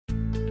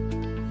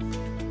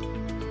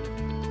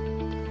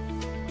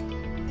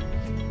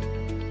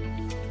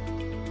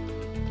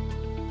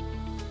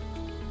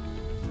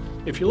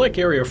If you like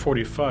Area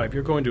 45,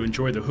 you're going to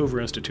enjoy the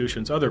Hoover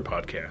Institution's other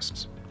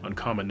podcasts,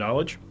 Uncommon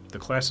Knowledge, The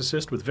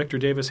Classicist with Victor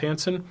Davis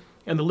Hanson,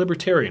 and The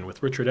Libertarian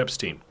with Richard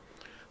Epstein.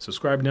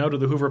 Subscribe now to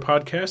the Hoover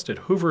Podcast at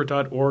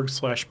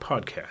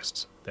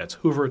hoover.org/podcasts. That's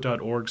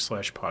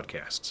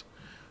hoover.org/podcasts.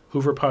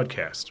 Hoover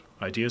Podcast,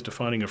 ideas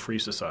defining a free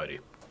society.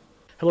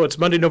 Hello, it's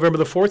Monday, November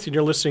the 4th, and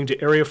you're listening to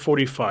Area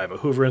 45, a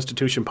Hoover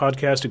Institution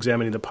podcast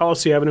examining the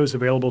policy avenues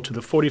available to the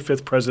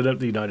 45th President of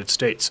the United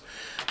States.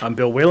 I'm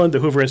Bill Whalen, the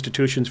Hoover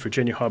Institution's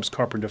Virginia Hobbs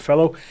Carpenter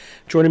Fellow.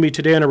 Joining me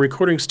today in a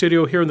recording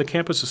studio here on the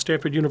campus of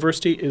Stanford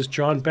University is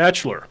John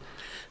Batchelor.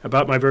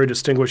 About my very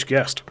distinguished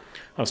guest.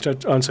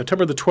 On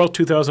September the 12th,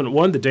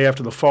 2001, the day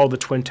after the fall of the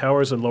Twin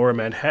Towers in Lower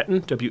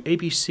Manhattan,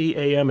 WABC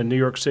AM in New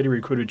York City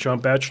recruited John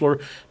Batchelor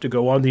to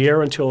go on the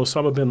air until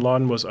Osama bin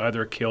Laden was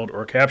either killed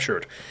or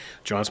captured.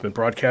 John's been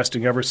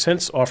broadcasting ever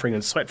since, offering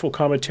insightful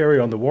commentary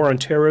on the war on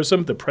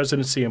terrorism, the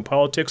presidency and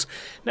politics,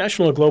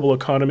 national and global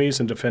economies,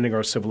 and defending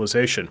our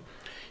civilization.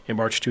 In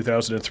March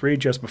 2003,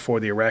 just before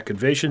the Iraq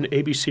invasion,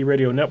 ABC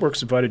Radio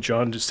Networks invited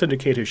John to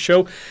syndicate his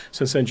show.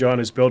 Since then, John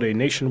has built a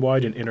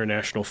nationwide and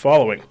international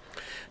following.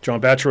 John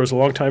Batchelor is a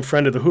longtime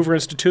friend of the Hoover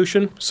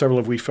Institution. Several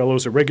of we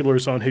fellows are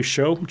regulars on his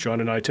show. John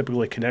and I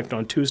typically connect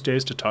on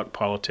Tuesdays to talk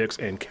politics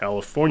and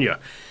California.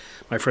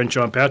 My friend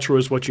John Batchelor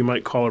is what you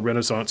might call a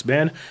Renaissance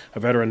man,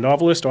 a veteran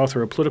novelist,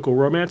 author of political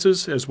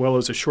romances, as well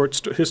as a short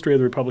history of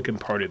the Republican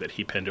Party that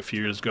he penned a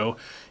few years ago.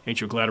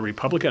 Ain't You Glad a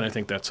Republican? I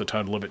think that's the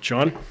title of it,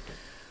 John.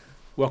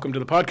 Welcome to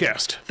the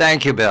podcast.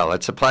 Thank you, Bill.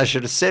 It's a pleasure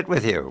to sit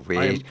with you.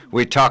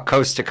 We talk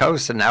coast to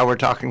coast, and now we're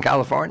talking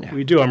California.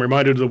 We do. I'm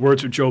reminded of the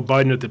words of Joe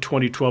Biden at the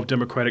 2012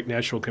 Democratic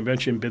National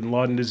Convention. Bin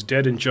Laden is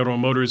dead and General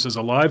Motors is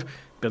alive.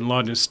 Bin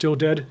Laden is still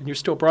dead, and you're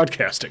still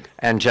broadcasting.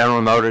 And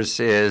General Motors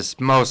is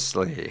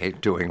mostly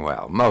doing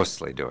well.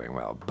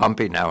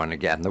 Bumpy now and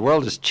again. The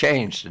world has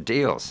changed a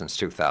deal since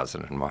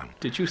 2001.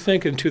 Did you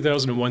think in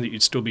 2001 that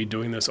you'd still be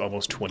doing this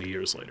almost 20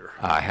 years later?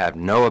 I have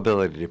no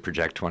ability to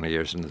project 20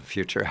 years into the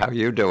future. How are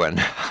you doing?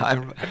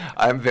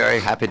 I'm very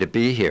happy to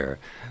be here.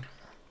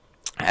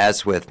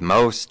 As with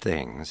most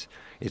things,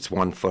 it's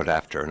one foot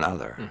after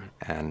another.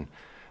 Mm-hmm. And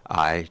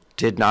I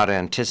did not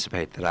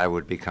anticipate that I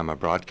would become a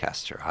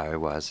broadcaster. I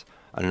was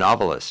a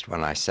novelist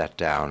when I sat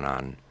down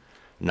on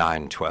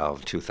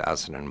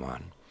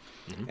 9/12/2001.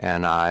 Mm-hmm.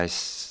 And I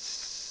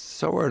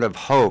sort of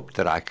hoped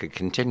that I could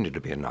continue to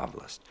be a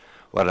novelist.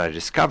 What I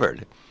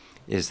discovered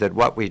is that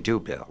what we do,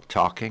 Bill,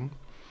 talking,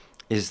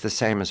 is the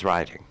same as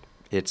writing.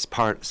 It's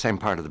same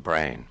part of the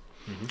brain.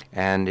 Mm-hmm.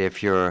 And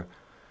if your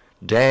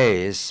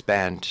day is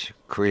spent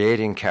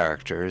creating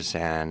characters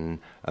and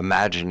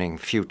imagining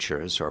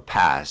futures or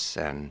pasts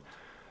and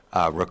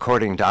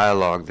recording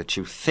dialogue that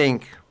you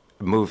think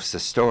moves the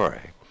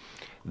story,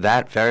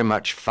 that very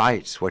much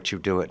fights what you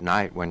do at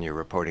night when you're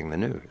reporting the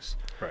news.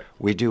 Right.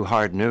 We do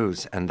hard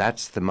news, and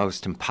that's the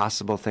most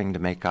impossible thing to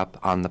make up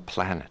on the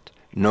planet.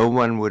 No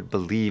one would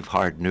believe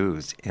hard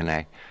news in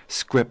a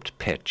script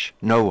pitch.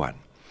 No one.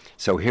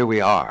 So here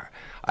we are.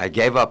 I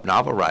gave up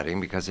novel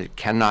writing because it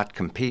cannot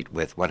compete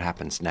with what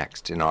happens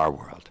next in our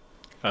world.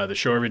 The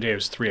show every day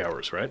is 3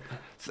 hours, right?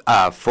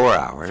 4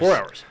 hours. 4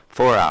 hours.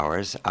 4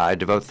 hours. I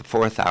devote the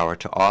fourth hour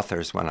to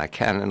authors when I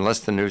can, unless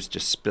the news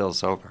just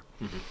spills over.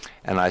 Mm-hmm.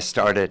 And I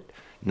start at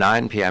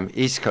 9 p.m.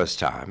 East Coast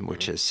time,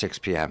 which is 6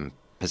 p.m.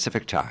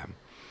 Pacific time.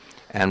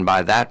 And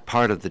by that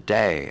part of the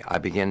day, I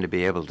begin to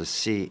be able to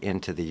see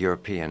into the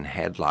European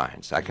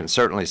headlines. I can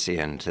certainly see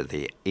into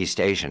the East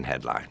Asian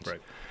headlines.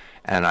 Right.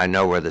 And I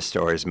know where the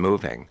story is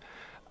moving.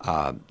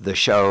 The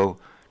show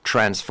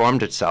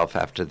transformed itself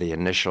after the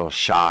initial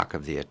shock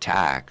of the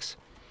attacks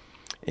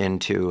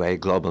into a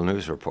global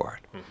news report.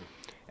 Mm-hmm.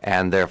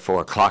 And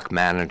therefore, clock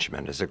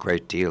management is a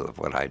great deal of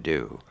what I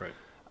do. Right.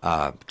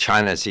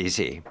 China's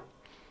easy.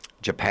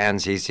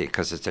 Japan's easy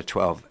because it's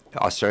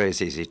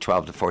Australia's easy,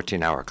 12 to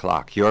 14-hour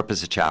clock. Europe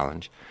is a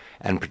challenge.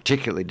 And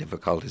particularly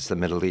difficult is the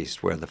Middle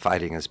East, where the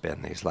fighting has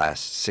been these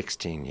last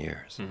 16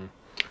 years. Mm-hmm.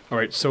 All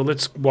right, so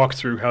let's walk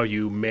through how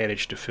you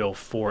manage to fill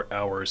 4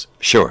 hours,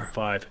 Sure,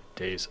 5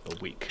 days a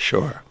week.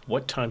 Sure.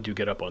 What time do you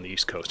get up on the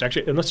East Coast?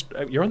 Actually, unless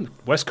you're on the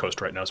West Coast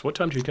right now, so what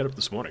time did you get up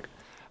this morning?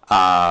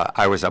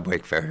 I was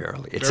awake very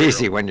early. It's very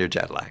easy early. when you're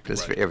jet lagged.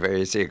 It's Right.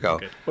 very easy to go,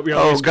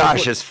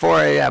 Okay. It's 4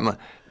 a.m.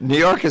 New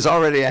York is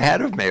already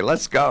ahead of me.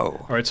 Let's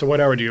go. All right, so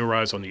what hour do you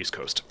arise on the East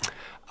Coast?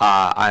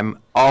 I'm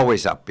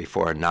always up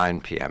before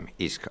 9 p.m.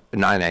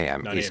 9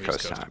 a.m. 9 East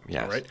Coast time.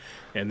 Yes. All right.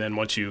 And then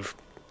once you've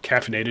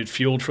caffeinated,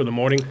 fueled for the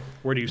morning,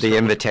 where do you start? The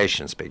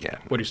invitations begin.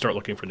 Where do you start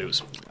looking for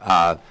news?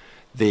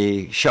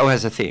 The show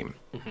has a theme.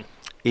 Mm-hmm.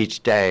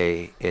 Each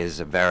day is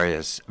a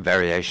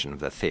variation of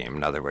the theme.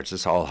 In other words,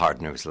 it's all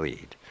hard news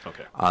lead.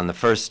 Okay. On the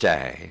first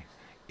day,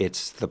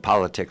 it's the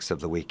politics of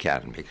the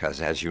weekend because,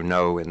 as you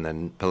know, in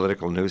the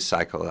political news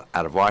cycle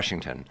out of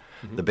Washington,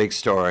 mm-hmm. the big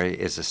story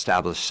is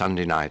established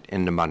Sunday night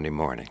into Monday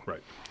morning.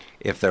 Right.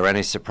 If there are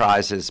any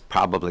surprises,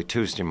 probably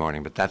Tuesday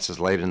morning, but that's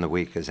as late in the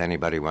week as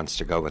anybody wants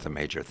to go with a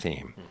major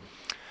theme. Mm-hmm.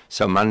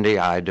 So Monday,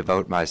 I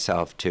devote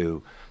myself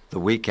to the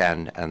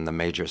weekend and the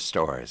major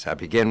stories. I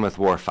begin with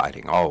war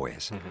fighting,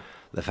 always. Mm-hmm.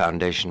 the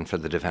Foundation for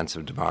the Defense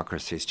of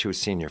Democracy's two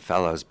senior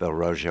fellows, Bill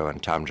Roggio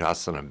and Tom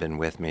Jocelyn, have been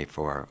with me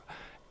for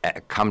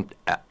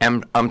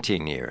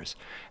umpteen years,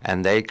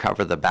 and they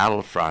cover the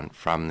battlefront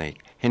from the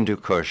Hindu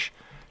Kush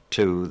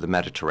to the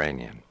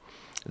Mediterranean.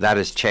 That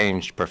has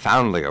changed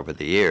profoundly over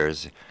the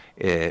years.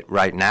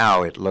 Right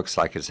now, it looks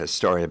like it's a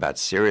story about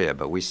Syria,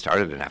 but we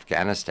started in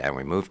Afghanistan.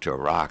 We moved to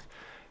Iraq.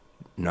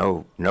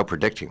 No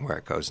predicting where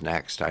it goes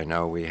next. I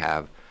know we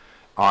have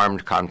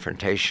armed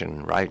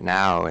confrontation right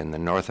now in the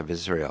north of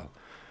Israel,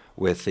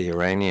 with the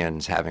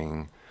Iranians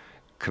having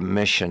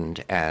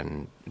commissioned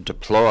and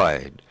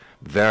deployed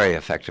very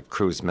effective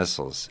cruise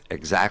missiles,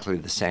 exactly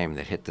the same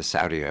that hit the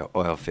Saudi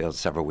oil fields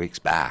several weeks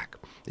back.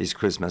 These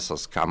cruise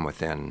missiles come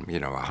within,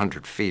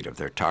 100 feet of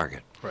their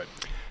target. Right.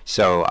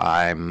 So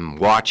I'm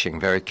watching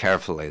very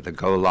carefully the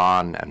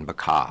Golan and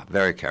Bekaa,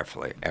 very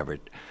carefully.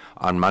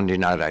 On Monday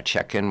night, I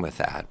check in with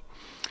that.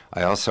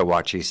 I also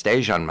watch East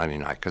Asia on Monday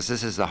night, because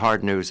this is the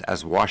hard news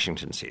as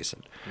Washington sees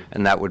it,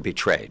 and that would be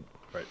trade.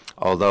 Right.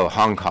 Although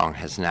Hong Kong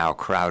has now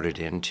crowded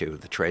into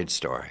the trade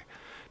story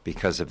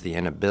because of the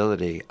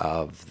inability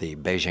of the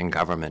Beijing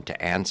government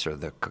to answer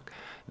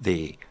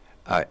the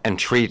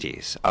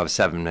entreaties of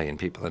 7 million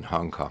people in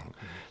Hong Kong.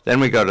 Then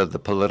we go to the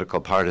political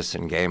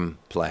partisan game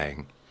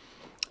playing.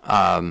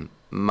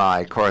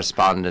 My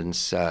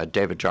correspondents,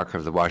 David Drucker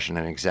of the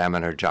Washington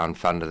Examiner, John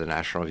Fund of the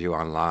National Review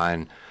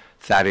Online,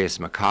 Thaddeus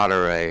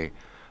McCotter,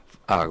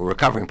 a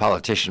recovering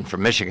politician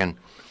from Michigan.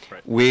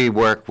 Right. We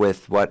work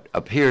with what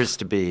appears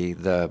to be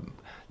the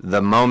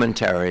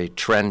momentary,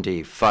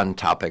 trendy, fun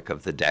topic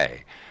of the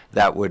day.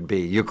 That would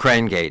be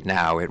Ukraine-gate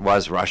now. It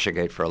was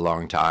Russia-gate for a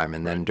long time,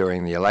 and then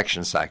during the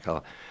election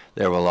cycle,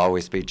 there will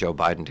always be Joe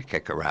Biden to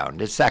kick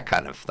around. It's that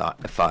kind of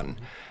fun.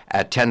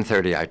 At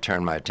 10:30, I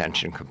turn my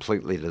attention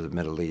completely to the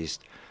Middle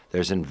East.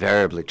 There's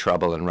invariably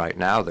trouble, and right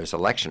now there's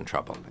election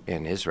trouble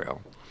in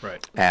Israel.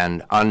 Right.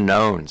 And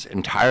unknowns,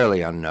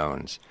 entirely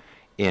unknowns,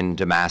 in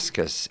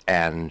Damascus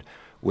and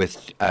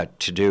with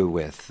to do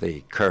with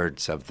the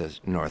Kurds of the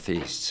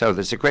Northeast. So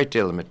there's a great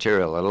deal of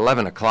material. At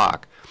 11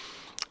 o'clock,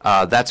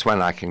 that's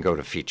when I can go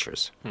to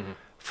features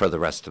for the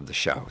rest of the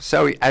show.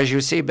 So as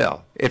you see,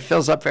 Bill, it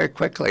fills up very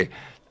quickly.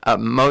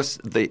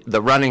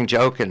 The running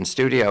joke in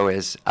studio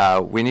is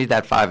we need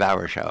that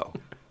 5-hour show.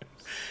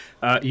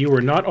 You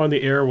were not on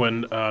the air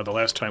when the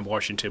last time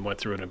Washington went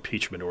through an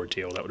impeachment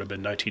ordeal. That would have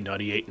been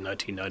 1998 and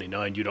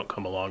 1999. You don't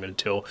come along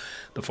until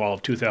the fall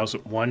of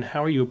 2001.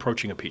 How are you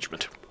approaching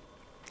impeachment?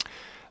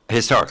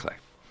 Historically,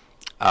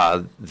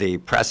 the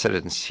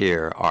precedents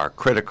here are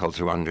critical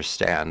to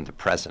understand the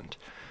present.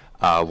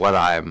 What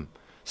I'm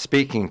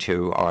speaking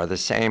to are the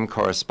same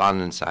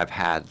correspondence I've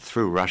had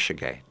through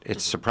Russiagate.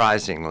 It's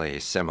surprisingly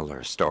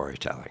similar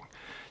storytelling.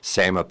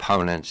 Same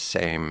opponents,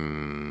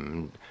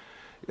 same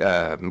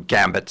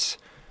gambits,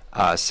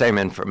 same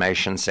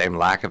information, same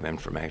lack of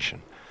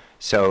information.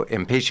 So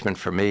impeachment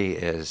for me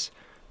is,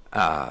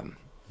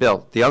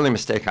 Bill, the only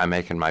mistake I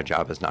make in my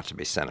job is not to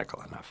be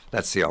cynical enough.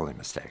 That's the only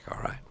mistake,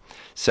 all right?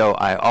 So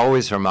I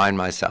always remind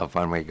myself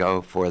when we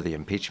go for the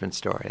impeachment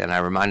story, and I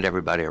remind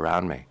everybody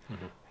around me,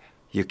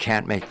 you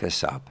can't make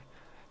this up.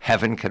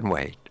 Heaven can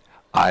wait.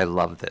 I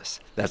love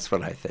this. That's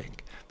what I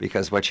think.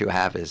 Because what you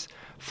have is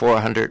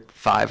 400,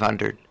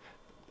 500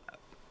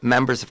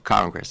 members of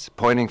Congress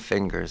pointing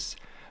fingers,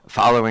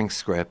 following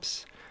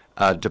scripts,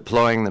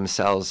 deploying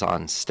themselves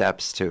on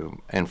steps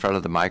in front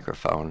of the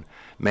microphone,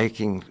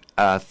 making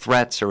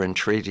threats or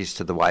entreaties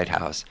to the White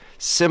House,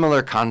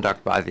 similar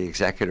conduct by the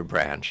executive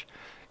branch.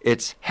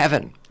 It's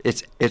heaven.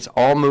 It's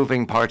all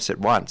moving parts at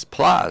once.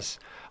 Plus,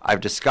 I've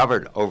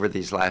discovered over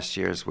these last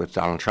years with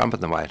Donald Trump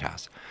in the White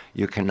House,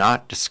 you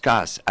cannot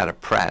discuss at a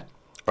Pret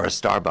or a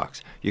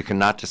Starbucks, you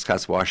cannot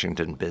discuss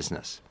Washington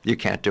business. You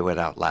can't do it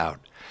out loud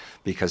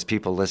because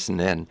people listen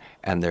in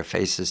and their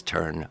faces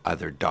turn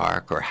either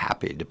dark or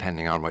happy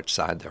depending on which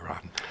side they're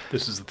on.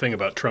 This is the thing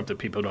about Trump that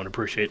people don't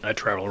appreciate. I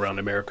travel around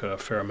America a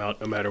fair amount.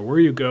 No matter where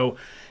you go,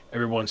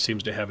 everyone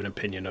seems to have an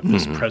opinion of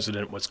this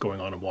president, what's going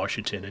on in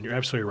Washington. And you're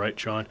absolutely right,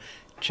 John.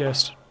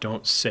 Just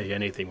don't say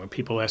anything. When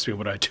people ask me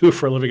what I do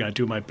for a living, I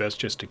do my best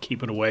just to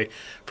keep it away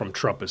from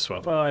Trump as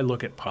well. I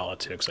look at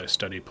politics. I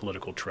study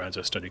political trends.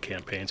 I study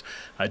campaigns.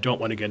 I don't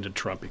want to get into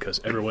Trump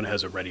because everyone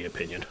has a ready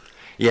opinion.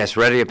 Yes,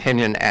 ready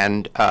opinion,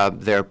 and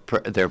they're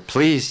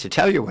pleased to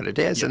tell you what it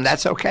is, and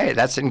that's okay.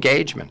 That's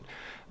engagement.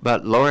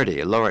 But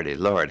lordy, I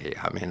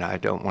mean, I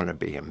don't want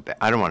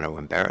to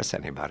embarrass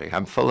anybody.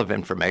 I'm full of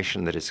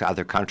information that is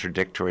either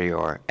contradictory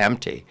or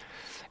empty.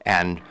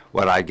 And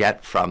what I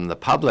get from the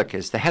public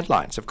is the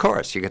headlines. Of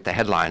course, you get the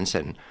headlines,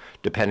 and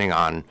depending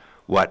on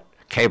what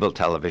cable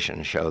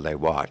television show they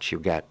watch, you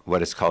get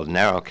what is called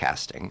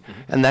narrowcasting.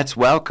 And that's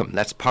welcome.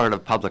 That's part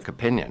of public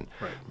opinion.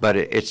 Right. But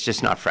it's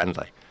just not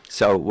friendly.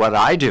 So what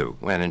I do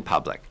when in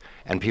public,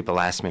 and people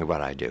ask me what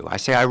I do, I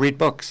say I read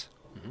books.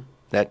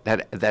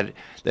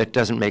 That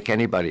doesn't make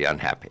anybody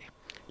unhappy.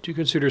 Do you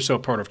consider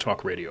yourself part of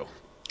talk radio?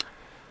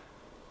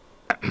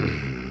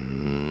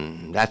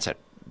 That's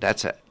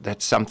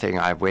something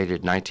I've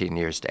waited 19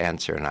 years to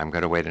answer, and I'm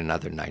going to wait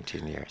another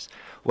 19 years.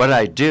 What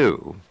I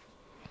do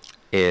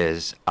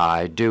is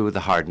I do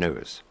the hard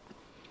news.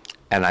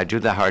 And I do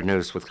the hard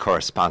news with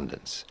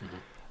correspondence. Mm-hmm.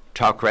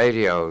 Talk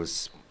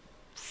radio's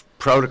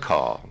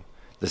protocol,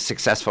 the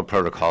successful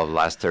protocol of the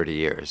last 30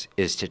 years,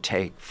 is to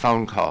take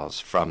phone calls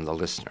from the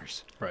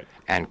listeners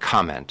and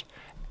comment.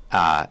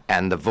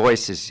 And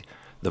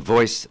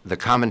the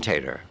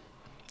commentator,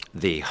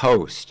 the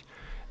host,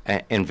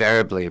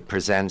 invariably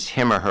presents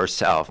him or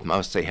herself,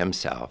 mostly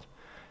himself,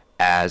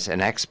 as an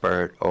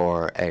expert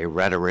or a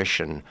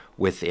rhetorician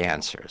with the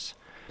answers.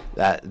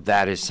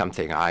 That is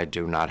something I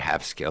do not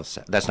have skill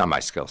set. That's not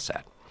my skill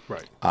set.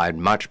 Right. I'd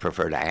much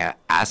prefer to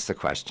ask the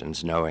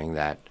questions, knowing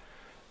that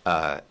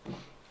I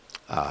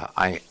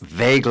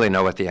vaguely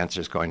know what the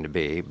answer is going to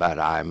be, but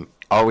I'm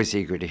always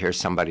eager to hear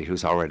somebody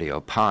who's already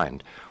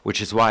opined,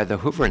 which is why the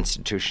Hoover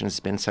Institution has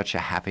been such a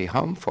happy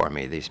home for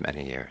me these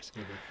many years.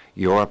 Mm-hmm.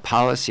 Your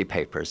policy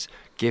papers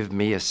give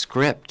me a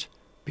script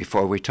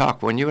before we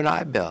talk. When you and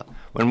I, Bill,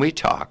 when we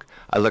talk,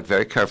 I look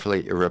very carefully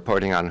at your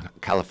reporting on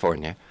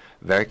California,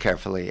 very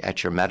carefully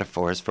at your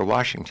metaphors for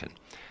Washington.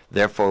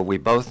 Therefore, we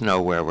both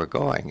know where we're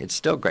going. It's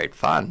still great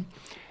fun.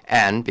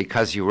 And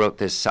because you wrote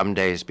this some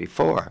days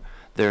before,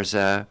 there's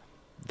a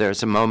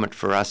moment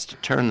for us to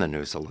turn the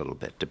news a little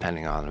bit,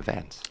 depending on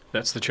events.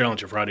 That's the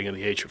challenge of writing in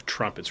the age of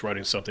Trump. It's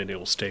writing something that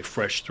will stay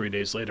fresh 3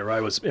 days later.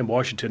 I was in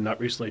Washington not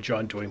recently,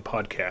 John, doing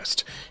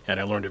podcast, and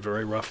I learned a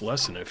very rough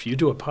lesson. If you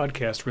do a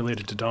podcast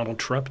related to Donald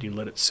Trump and you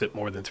let it sit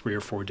more than 3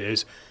 or 4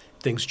 days,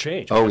 things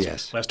change. Oh,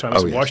 yes. Last time I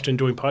was in Washington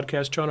doing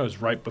podcast, John, I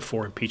was right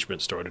before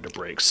impeachment started to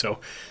break. So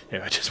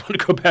I just want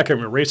to go back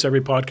and erase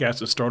every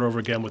podcast and start over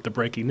again with the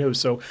breaking news.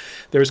 So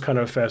there's kind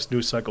of a fast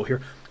news cycle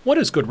here. What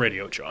is good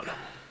radio, John?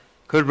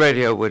 Good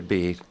radio would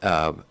be,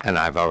 and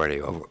I've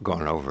already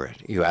gone over it,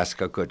 you ask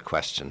a good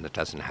question that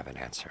doesn't have an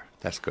answer.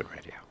 That's good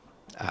radio.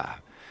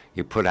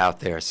 You put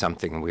out there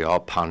something we all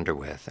ponder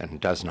with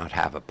and does not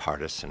have a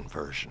partisan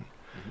version.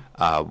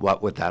 Mm-hmm.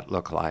 What would that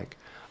look like?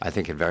 I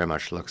think it very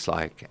much looks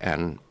like,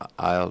 and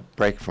I'll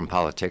break from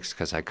politics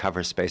because I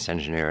cover space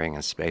engineering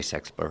and space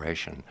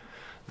exploration,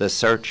 the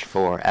search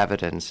for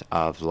evidence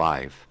of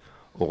life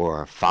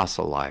or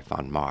fossil life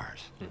on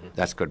Mars. Mm-hmm.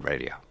 That's good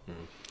radio.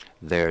 Mm-hmm.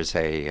 There's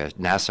a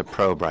NASA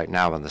probe right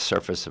now on the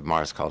surface of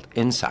Mars called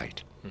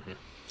InSight. Mm-hmm.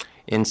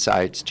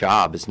 InSight's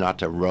job is not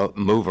to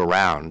move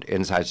around.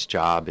 InSight's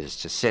job is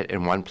to sit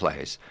in one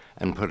place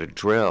and put a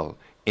drill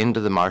into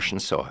the Martian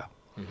soil.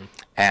 Mm-hmm.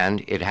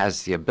 And it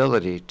has the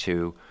ability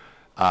to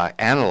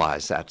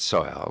analyze that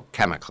soil,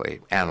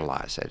 chemically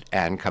analyze it,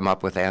 and come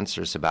up with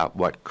answers about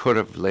what could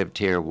have lived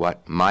here,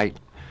 what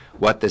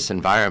this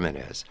environment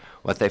is.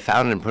 What they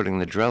found in putting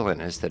the drill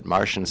in is that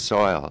Martian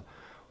soil,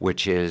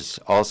 which is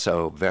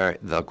also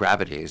the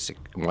gravity is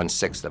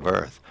 1/6 of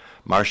Earth.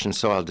 Martian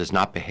soil does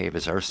not behave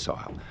as Earth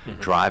soil.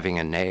 Mm-hmm. Driving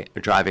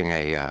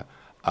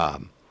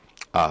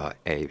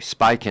a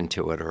spike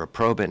into it or a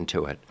probe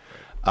into it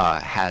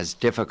has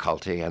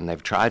difficulty, and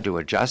they've tried to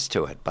adjust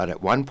to it. But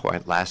at one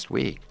point last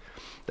week,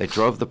 they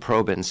drove the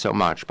probe in so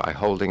much by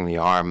holding the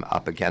arm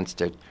up against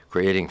it,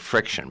 creating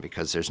friction,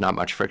 because there's not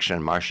much friction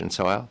in Martian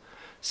soil.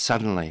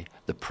 Suddenly,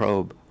 the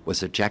probe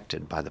was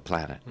ejected by the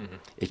planet. Mm-hmm.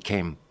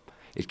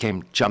 It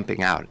came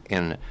jumping out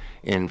in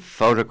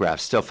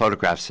photographs, still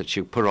photographs that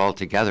you put all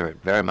together.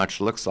 It very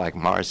much looks like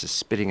Mars is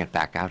spitting it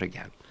back out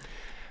again.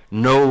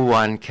 No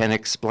one can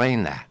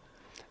explain that.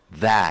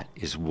 That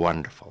is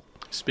wonderful.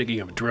 Speaking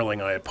of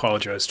drilling, I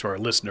apologize to our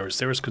listeners.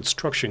 There is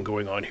construction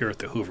going on here at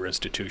the Hoover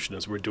Institution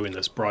as we're doing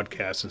this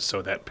broadcast, and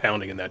so that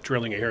pounding and that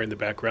drilling you hear in the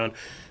background,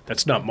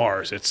 that's not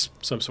Mars. It's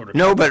some sort of...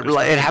 No, but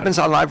it happens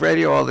on live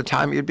radio all the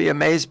time. You'd be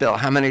amazed, Bill,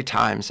 how many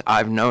times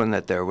I've known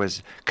that there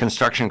was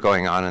construction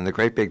going on in the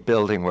great big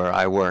building where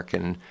I work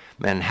in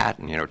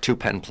Manhattan, Two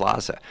Penn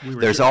Plaza.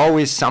 There's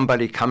always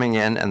somebody coming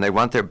in, and they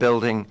want their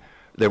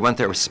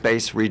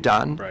space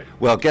redone. Right.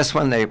 Well, guess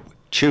when they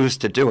choose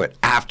to do it?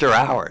 After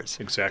hours.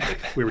 Exactly.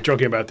 We were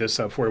joking about this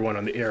before we went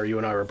on the air. You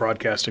and I were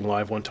broadcasting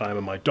live one time,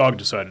 and my dog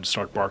decided to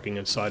start barking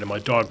inside. And my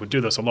dog would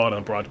do this a lot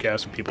on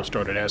broadcast, and people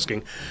started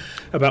asking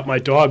about my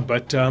dog.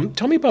 But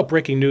tell me about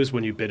breaking news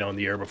when you've been on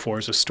the air before.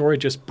 Is a story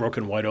just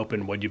broken wide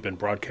open when you've been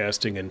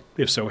broadcasting? And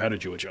if so, how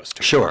did you adjust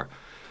to it? Sure.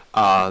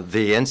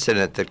 The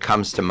incident that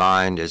comes to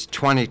mind is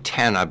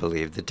 2010, I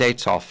believe. The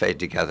dates all fade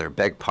together.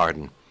 Beg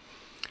pardon.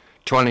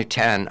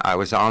 2010, I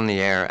was on the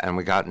air, and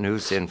we got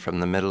news in from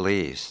the Middle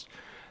East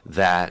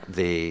that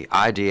the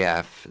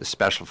IDF, the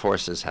Special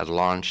Forces, had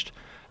launched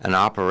an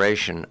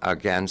operation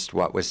against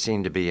what was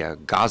seen to be a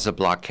Gaza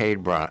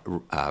blockade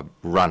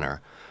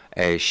runner,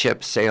 a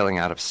ship sailing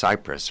out of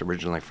Cyprus,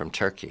 originally from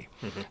Turkey,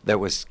 mm-hmm. that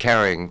was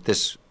carrying,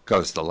 this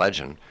goes the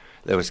legend,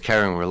 that was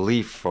carrying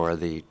relief for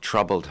the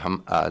troubled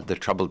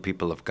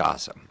people of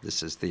Gaza.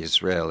 This is the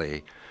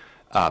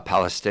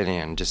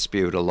Israeli-Palestinian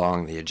dispute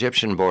along the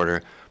Egyptian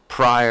border,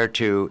 prior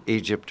to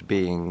Egypt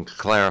being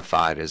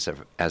clarified as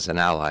an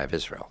ally of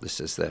Israel. This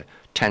is the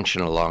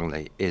tension along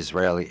the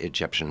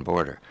Israeli-Egyptian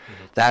border.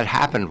 Mm-hmm. That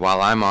happened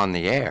while I'm on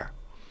the air.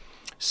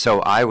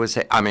 So I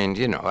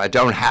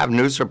don't have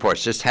news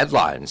reports, just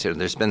headlines.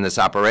 There's been this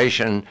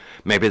operation,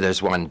 maybe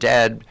there's one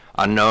dead,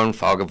 unknown,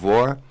 fog of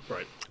war.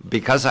 Right.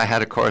 because I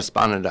had a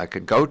correspondent I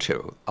could go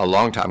to, a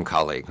longtime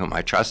colleague whom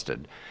I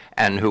trusted,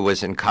 and who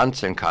was in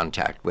constant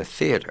contact with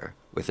theater,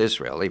 with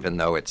Israel, even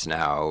though it's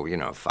now,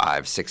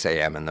 5, 6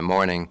 a.m. in the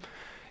morning,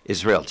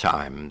 Israel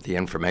time, the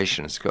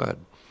information is good.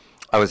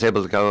 I was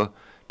able to go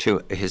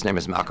to, his name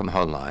is Malcolm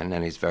Hoenlein,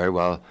 and he's very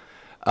well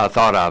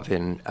thought of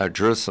in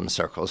Jerusalem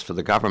circles for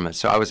the government.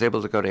 So I was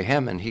able to go to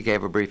him, and he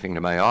gave a briefing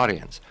to my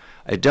audience.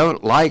 I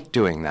don't like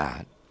doing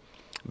that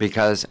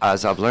because,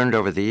 as I've learned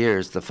over the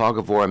years, the fog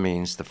of war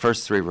means the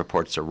first 3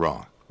 reports are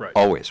wrong, right.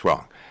 Always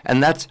wrong.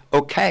 And that's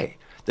okay.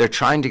 They're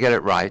trying to get it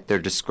right. They're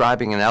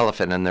describing an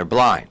elephant, and they're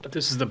blind. But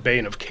this is the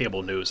bane of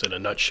cable news in a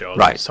nutshell.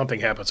 Right. Something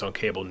happens on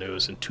cable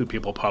news, and 2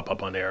 people pop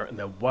up on air, and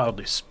they're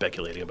wildly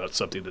speculating about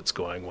something that's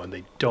going on.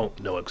 They don't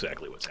know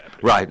exactly what's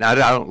happening. Right. And I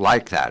don't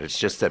like that. It's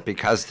just that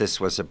because this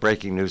was a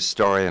breaking news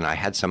story, and I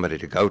had somebody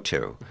to go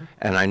to,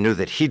 and I knew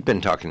that he'd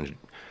been talking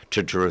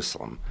to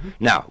Jerusalem.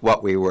 Now,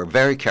 what we were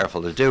very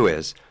careful to do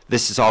is,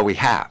 this is all we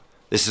have.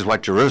 This is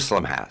what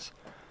Jerusalem has.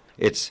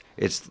 It's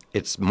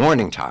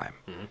morning time.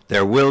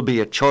 There will be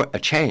a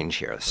change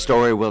here. The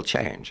story will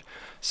change.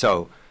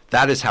 So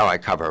that is how I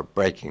cover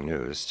breaking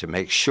news, to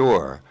make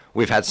sure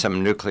we've had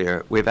several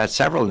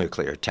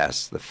nuclear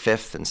tests, the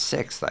 5th and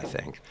 6th, I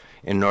think,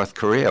 in North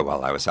Korea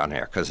while I was on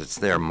air, because it's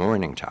their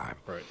morning time.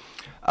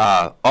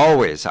 Right.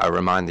 Always I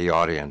remind the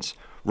audience,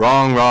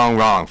 wrong, wrong,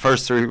 wrong.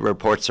 First 3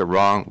 reports are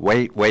wrong.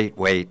 Wait, wait,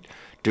 wait.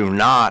 Do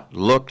not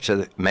look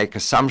to make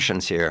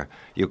assumptions here.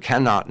 You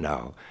cannot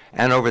know.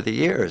 And over the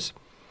years,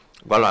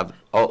 what I've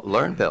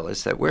learned, Bill,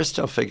 is that we're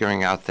still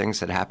figuring out things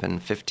that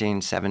happened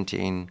 15,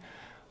 17,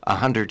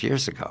 100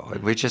 years ago.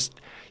 We just,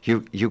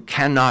 you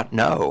cannot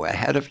know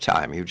ahead of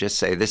time. You just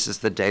say, this is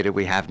the data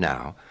we have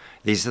now.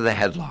 These are the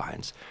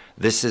headlines.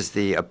 This is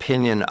the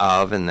opinion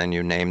of, and then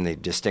you name the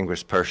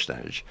distinguished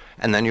personage,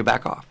 and then you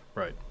back off.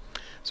 Right.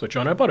 So,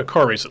 John, I bought a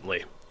car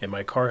recently, and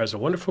my car has a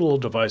wonderful little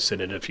device in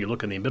it. If you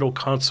look in the middle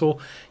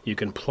console, you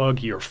can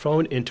plug your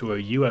phone into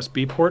a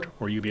USB port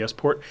or UBS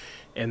port,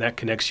 and that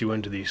connects you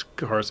into the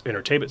car's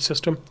entertainment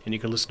system, and you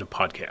can listen to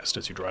podcasts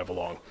as you drive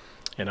along.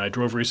 And I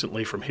drove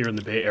recently from here in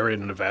the Bay Area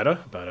to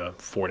Nevada, about a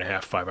 4.5,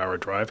 5-hour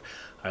drive.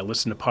 I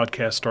listened to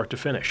podcasts start to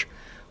finish.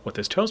 What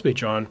this tells me,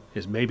 John,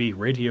 is maybe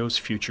radio's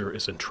future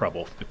is in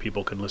trouble. That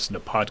people can listen to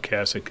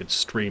podcasts and can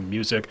stream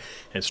music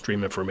and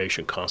stream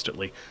information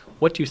constantly.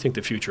 What do you think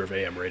the future of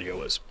AM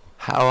radio is?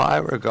 How I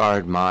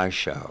regard my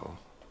show,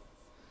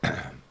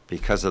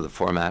 because of the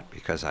format,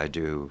 because I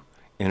do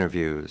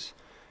interviews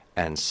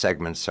and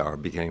segments are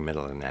beginning,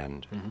 middle, and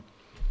end,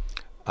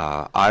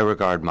 I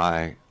regard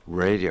my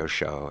radio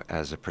show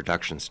as a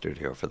production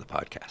studio for the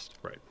podcast.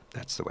 Right.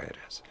 That's the way it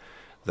is.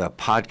 The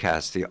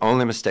podcast, the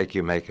only mistake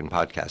you make in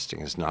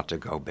podcasting is not to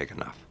go big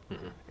enough.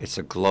 It's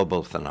a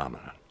global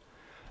phenomenon.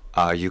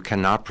 You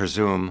cannot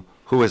presume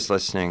who is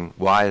listening,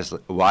 why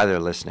they're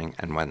listening,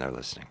 and when they're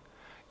listening.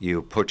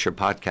 You put your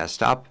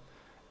podcast up,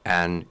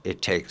 and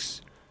it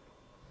takes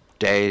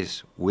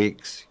days,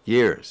 weeks,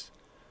 years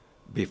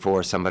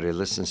before somebody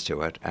listens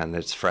to it, and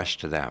it's fresh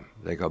to them.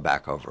 They go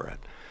back over it.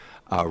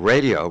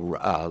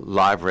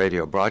 Live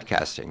radio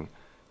broadcasting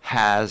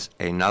has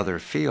another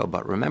feel,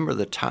 but remember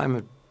the time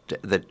of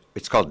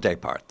it's called day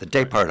part. The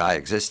day part I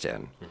exist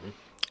in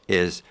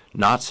is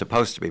not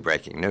supposed to be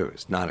breaking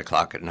news, 9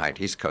 o'clock at night,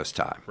 East Coast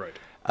time.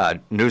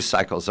 Right. News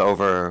cycle's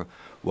over.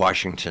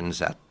 Washington's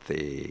at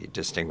the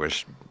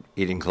Distinguished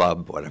Eating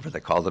Club, whatever they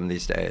call them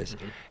these days.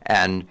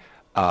 And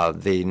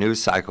the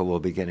news cycle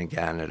will begin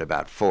again at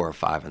about 4 or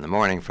 5 in the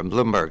morning from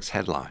Bloomberg's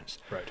headlines.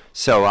 Right.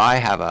 So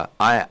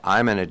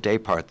I'm in a day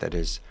part that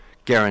is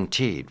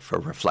guaranteed for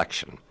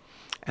reflection.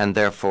 And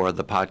therefore,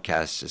 the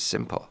podcast is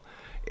simple.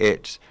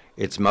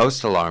 It's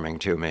most alarming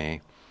to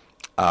me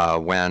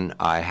when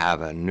I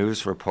have a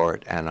news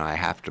report and I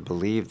have to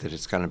believe that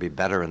it's going to be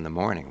better in the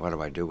morning. What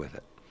do I do with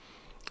it?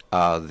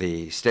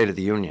 The State of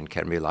the Union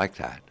can be like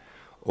that,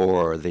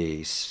 or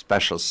the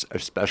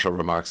special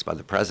remarks by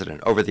the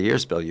president. Over the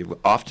years, Bill, you've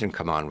often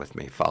come on with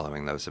me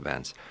following those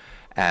events,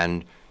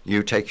 and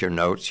you take your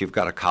notes. You've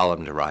got a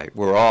column to write.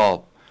 We're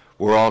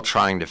all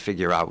trying to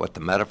figure out what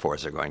the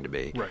metaphors are going to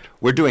be. Right.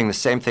 We're doing the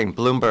same thing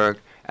Bloomberg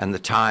and the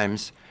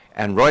Times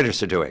and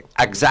Reuters are doing.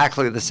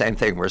 Exactly the same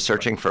thing. We're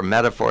searching for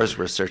metaphors.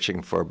 We're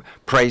searching for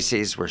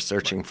précis. We're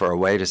searching for a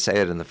way to say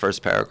it in the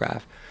first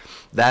paragraph.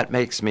 That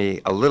makes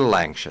me a little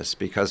anxious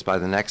because by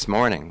the next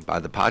morning, by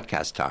the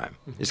podcast time,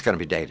 it's going to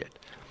be dated.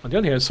 On the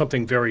other hand,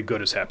 something very good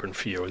has happened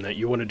for you in that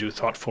you want to do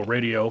thoughtful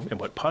radio, and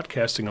what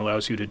podcasting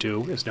allows you to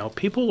do is now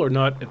people are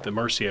not at the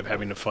mercy of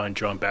having to find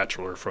John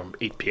Batchelor from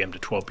 8 p.m. to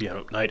 12 p.m.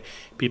 at night.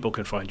 People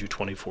can find you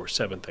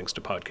 24/7 thanks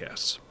to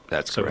podcasts.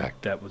 That's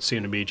correct. That would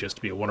seem to me just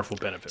to be a wonderful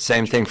benefit.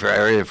 Same thing for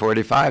Area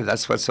 45.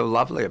 That's what's so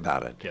lovely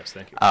about it. Yes,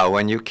 thank you.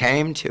 When you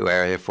came to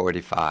Area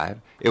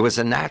 45, it was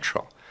a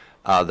natural.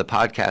 The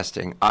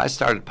podcasting, I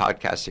started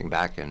podcasting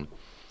back in,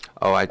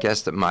 I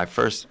guess that my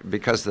first,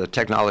 because the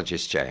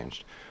technology's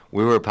changed.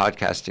 We were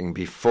podcasting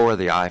before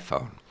the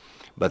iPhone,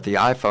 but the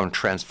iPhone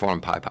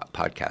transformed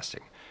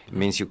podcasting. It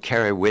means you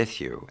carry with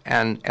you,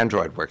 and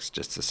Android works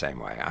just the same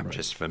way. I'm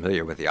just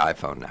familiar with the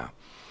iPhone now.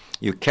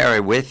 You carry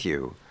with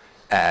you,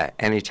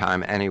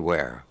 anytime,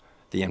 anywhere,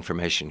 the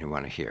information you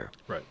want to hear.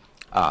 Right.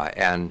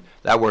 And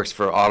that works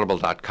for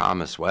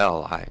audible.com as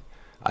well.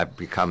 I've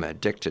become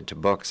addicted to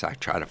books. I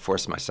try to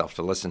force myself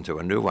to listen to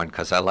a new one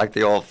because I like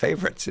the old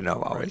favorites,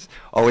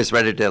 always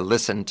ready to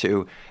listen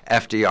to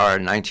FDR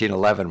in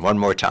 1911 one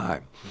more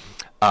time.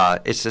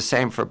 It's the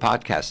same for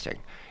podcasting.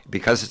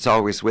 Because it's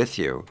always with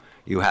you,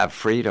 you have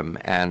freedom,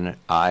 and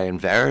I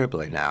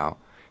invariably now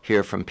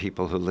hear from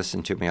people who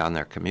listen to me on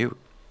their commute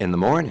in the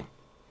morning.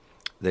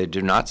 They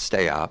do not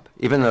stay up,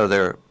 even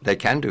though they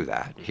can do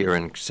that. Here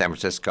in San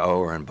Francisco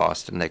or in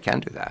Boston, they can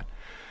do that.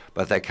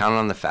 But they count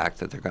on the fact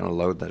that they're going to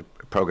load the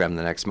program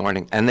the next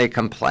morning, and they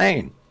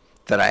complain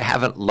that I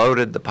haven't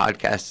loaded the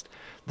podcast,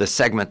 the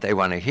segment they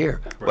want to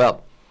hear. Right.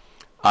 Well,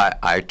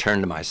 I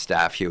turn to my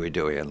staff, Huey,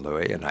 Dewey, and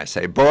Louie, and I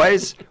say,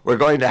 boys, we're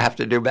going to have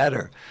to do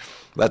better.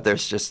 But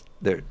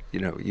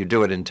you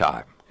do it in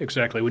time.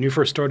 Exactly. When you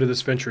first started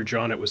this venture,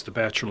 John, it was the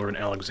Batchelor and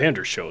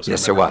Alexander shows.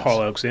 Yes, it was.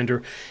 Paul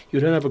Alexander.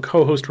 You don't have a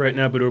co-host right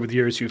now, but over the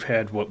years you've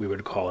had what we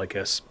would call, I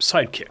guess,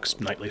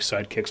 sidekicks, nightly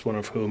sidekicks, one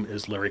of whom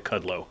is Larry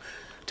Kudlow.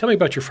 Tell me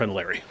about your friend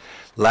Larry.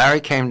 Larry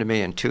came to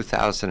me in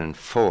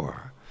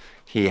 2004.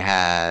 He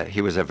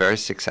was a very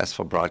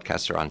successful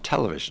broadcaster on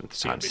television at the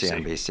time,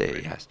 CNBC,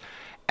 right. Yes.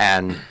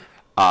 And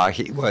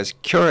he was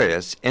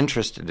curious,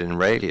 interested in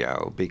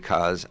radio,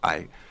 because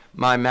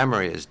my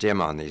memory is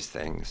dim on these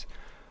things.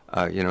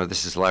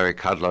 This is Larry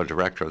Kudlow,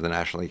 director of the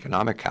National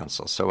Economic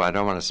Council, so I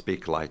don't want to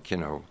speak like,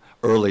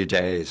 early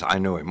days, I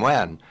knew him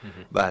when,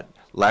 but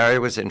Larry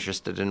was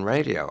interested in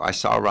radio. I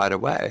saw right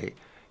away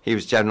he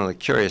was generally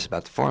curious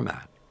about the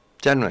format,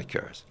 generally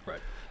curious.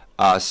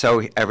 Right.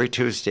 So every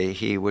Tuesday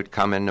he would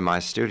come into my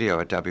studio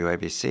at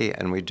WABC,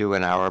 and we'd do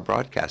an hour of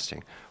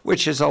broadcasting,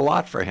 which is a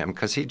lot for him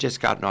because he'd just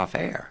gotten off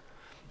air.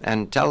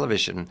 And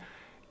television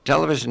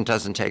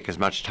doesn't take as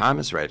much time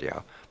as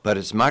radio, but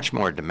it's much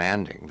more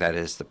demanding. That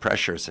is, the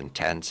pressure is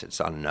intense, it's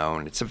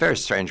unknown. It's a very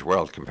strange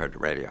world compared to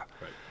radio.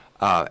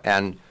 Right.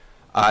 And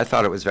I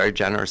thought it was very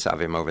generous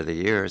of him over the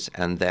years,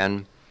 and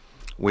then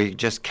we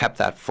just kept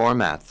that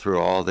format through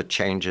all the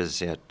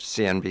changes at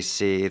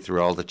CNBC,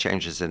 through all the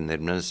changes in the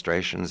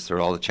administrations,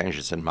 through all the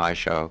changes in my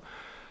show.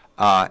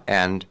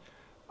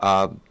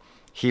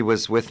 He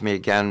was with me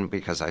again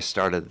because I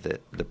started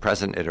the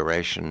present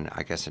iteration,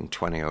 I guess, in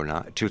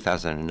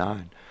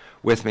 2009,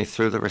 with me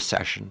through the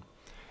recession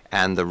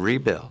and the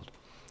rebuild.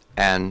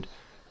 And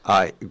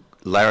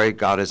Larry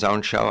got his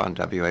own show on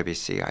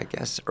WABC, I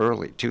guess,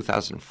 early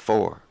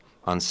 2004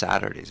 on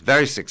Saturdays.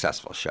 Very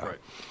successful show. Right.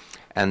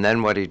 And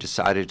then what he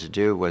decided to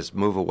do was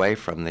move away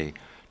from the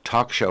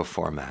talk show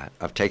format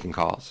of taking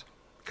calls,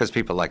 because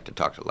people like to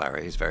talk to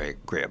Larry. He's very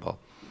agreeable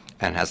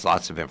and has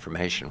lots of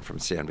information from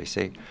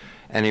CNBC.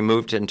 And he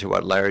moved into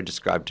what Larry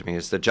described to me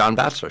as the John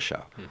Batchelor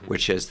show,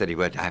 which is that he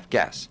would have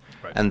guests.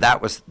 Right. And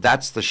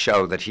that's the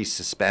show that he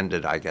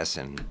suspended, I guess,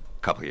 a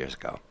couple of years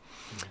ago.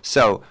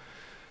 So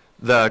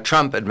the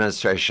Trump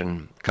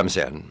administration comes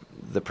in.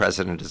 The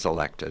president is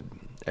elected.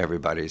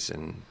 Everybody's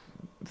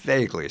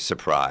vaguely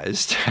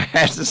surprised.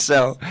 And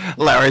so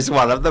Larry's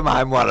one of them.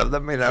 I'm one of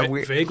them.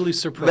 Vaguely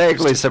surprised.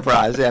 Vaguely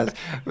surprised, yes.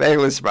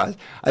 Vaguely surprised.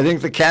 I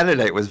think the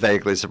candidate was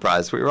vaguely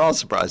surprised. We were all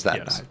surprised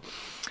that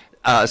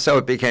night. So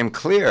it became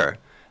clear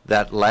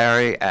that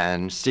Larry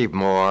and Steve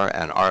Moore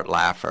and Art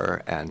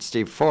Laffer and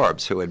Steve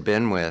Forbes, who had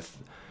been with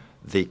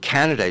the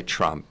candidate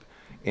Trump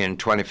in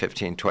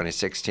 2015,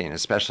 2016,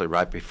 especially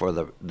right before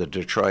the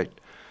Detroit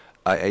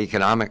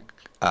Economic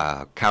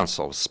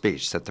Council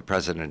speech that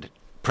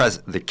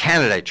the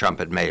candidate Trump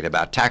had made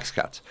about tax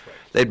cuts. Right.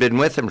 They'd been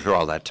with him for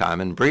all that time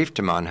and briefed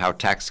him on how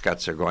tax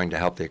cuts are going to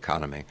help the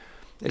economy.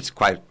 It's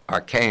quite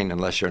arcane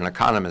unless you're an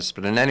economist,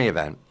 but in any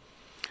event,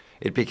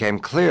 it became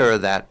clear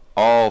that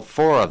all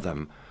four of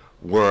them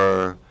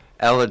were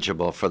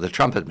eligible for the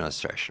Trump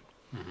administration.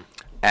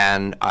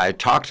 And I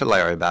talked to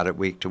Larry about it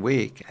week to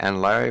week,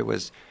 and Larry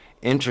was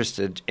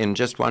interested in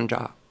just one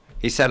job.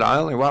 He said, I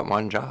only want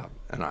one job.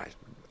 And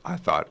I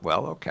thought,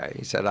 well, okay.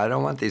 He said, I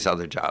don't want these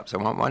other jobs. I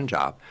want one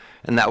job.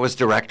 And that was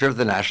director of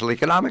the National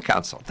Economic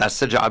Council. That's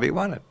the job he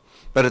wanted.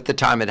 But at the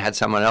time, it had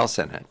someone else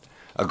in it,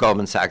 a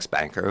Goldman Sachs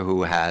banker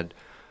who had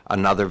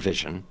another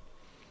vision.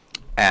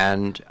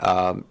 And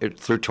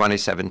through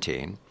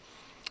 2017,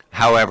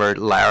 however,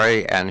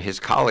 Larry and his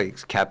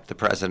colleagues kept the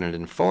president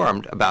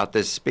informed about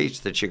this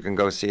speech that you can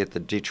go see at the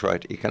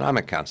Detroit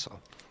Economic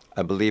Council.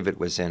 I believe it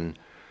was in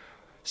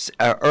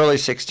early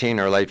 16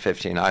 or late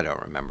 15. I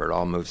don't remember. It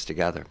all moves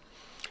together.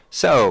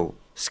 So,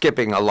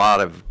 skipping a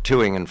lot of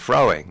toing and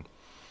froing,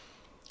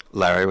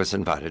 Larry was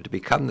invited to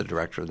become the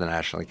director of the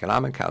National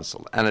Economic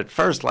Council. And at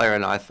first, Larry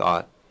and I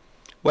thought,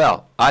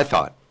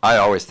 I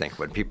always think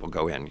when people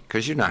go in,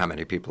 because you know how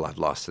many people I've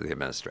lost to the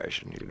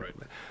administration. Right.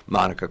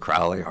 Monica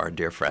Crowley, our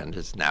dear friend,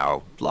 is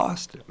now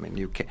lost. I mean,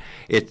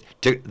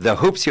 the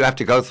hoops you have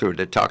to go through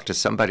to talk to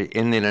somebody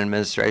in the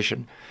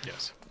administration.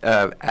 Yes.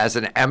 As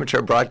an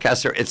amateur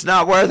broadcaster, it's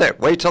not worth it.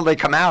 Wait till they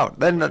come out.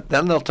 Then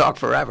they'll talk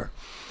forever.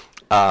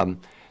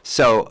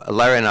 So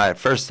Larry and I at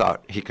first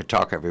thought he could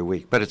talk every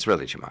week, but it's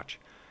really too much.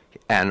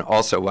 And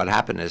also what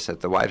happened is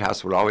that the White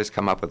House would always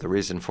come up with a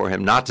reason for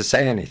him not to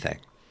say anything.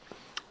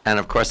 And,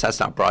 of course, that's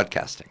not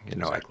broadcasting. You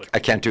know, Exactly. I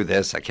can't do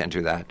this, I can't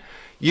do that.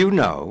 You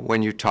know,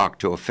 when you talk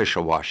to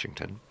official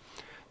Washington,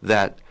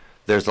 that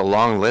there's a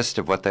long list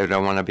of what they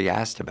don't want to be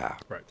asked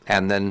about. Right.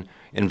 And then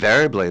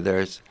invariably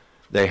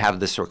they have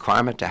this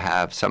requirement to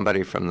have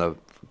somebody from the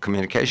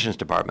communications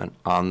department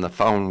on the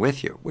phone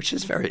with you, which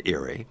is very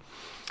eerie.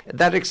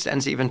 That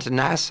extends even to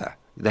NASA.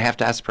 They have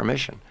to ask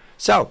permission.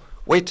 So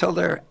wait till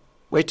they're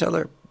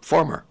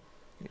former.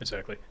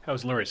 Exactly.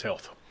 How's Larry's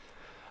health?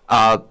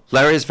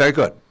 Larry is very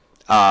good.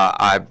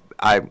 I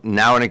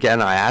now and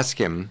again I ask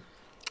him.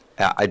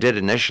 I did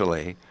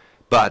initially,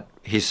 but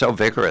he's so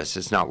vigorous,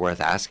 it's not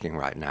worth asking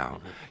right now.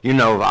 Mm-hmm. You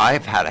know,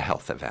 I've had a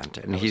health event,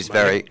 and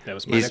That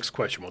was my next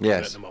question. We'll do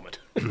that in a moment.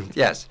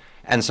 Yes.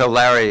 And so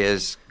Larry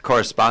is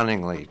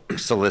correspondingly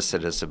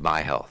solicitous of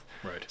my health.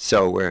 Right.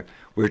 So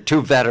we're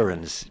two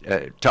veterans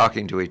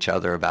talking to each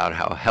other about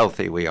how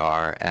healthy we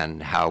are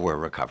and how we're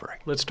recovering.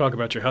 Let's talk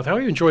about your health. How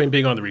are you enjoying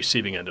being on the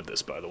receiving end of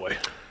this, by the way?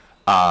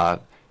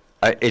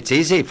 It's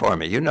easy for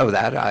me. You know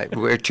that.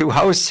 We're two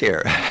hosts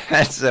here.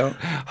 And so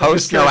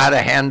hosts know how to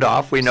hand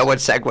off. We know what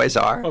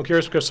segues are. I'm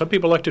curious because some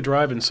people like to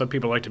drive and some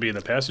people like to be in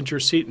the passenger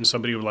seat, and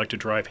somebody who would like to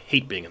drive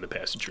hate being in the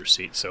passenger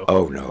seat. So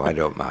oh, no, I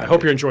don't mind. I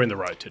hope you're enjoying the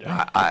ride today.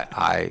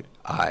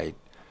 I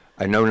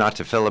know not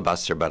to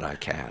filibuster, but I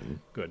can.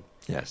 Good.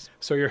 Yes.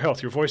 So your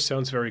health, your voice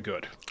sounds very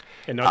good.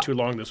 And not too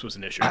long this was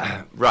an issue.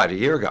 Right, a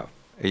year ago.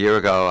 A year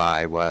ago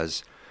I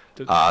was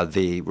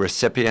the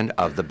recipient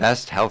of the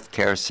best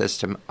healthcare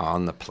system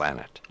on the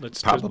planet,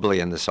 probably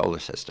in the solar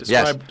system.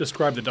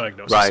 Describe the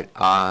diagnosis. Right.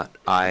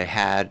 I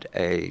had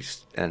a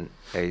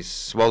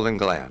swollen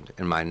gland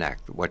in my neck,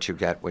 what you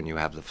get when you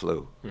have the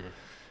flu. Mm-hmm.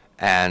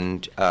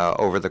 And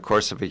over the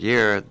course of a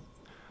year,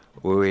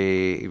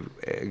 we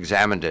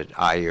examined it,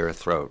 eye, ear,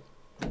 throat,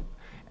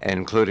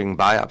 including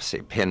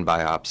biopsy, pin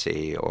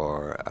biopsy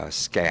or a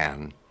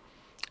scan,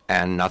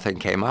 and nothing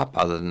came up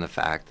other than the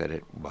fact that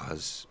it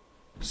was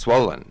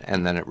swollen,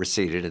 and then it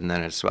receded, and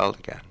then it swelled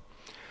again.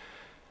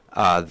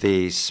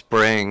 The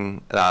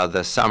spring,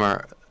 the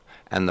summer,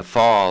 and the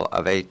fall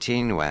of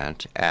 18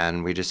 went,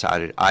 and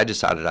I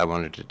decided I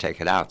wanted to take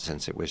it out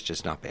since it was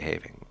just not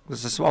behaving. It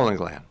was a swollen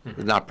gland. Mm-hmm. It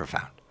was not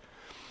profound.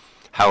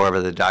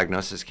 However, the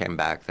diagnosis came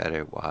back that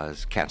it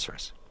was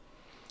cancerous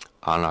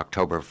on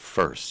October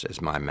 1st,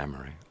 is my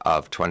memory,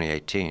 of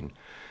 2018.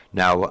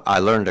 Now, I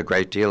learned a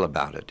great deal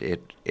about it.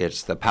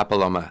 It's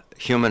the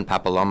human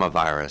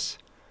papillomavirus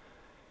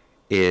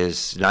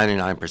is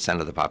 99%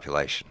 of the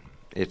population.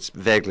 It's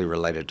vaguely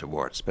related to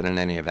warts, but in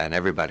any event,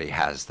 everybody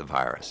has the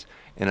virus.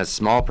 In a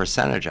small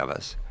percentage of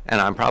us,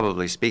 and I'm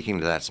probably speaking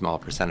to that small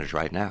percentage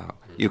right now,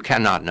 you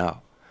cannot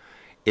know.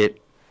 It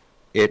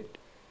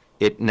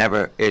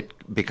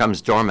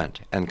becomes dormant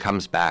and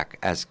comes back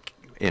as,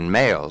 in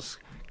males,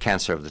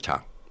 cancer of the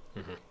tongue.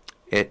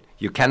 Mm-hmm.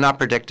 You cannot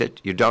predict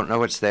it. You don't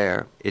know it's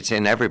there. It's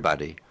in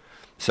everybody,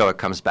 so it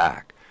comes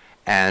back.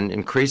 And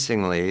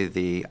increasingly,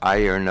 the eye,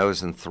 ear,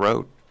 nose, and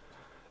throat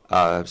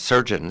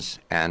surgeons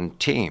and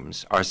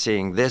teams are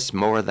seeing this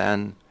more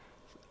than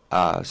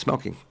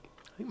smoking.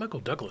 I think Michael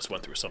Douglas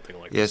went through something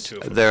like this too.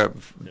 They're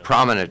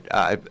prominent.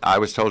 I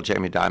was told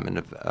Jamie Dimon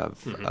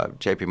of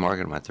J.P.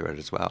 Morgan went through it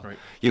as well. Right.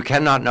 You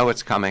cannot know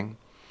it's coming.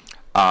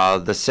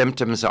 The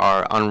symptoms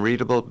are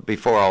unreadable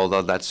before,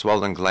 although that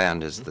swollen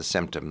gland is the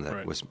symptom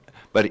that was.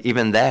 But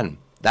even then,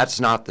 that's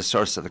not the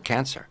source of the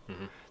cancer.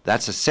 Mm-hmm.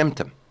 That's a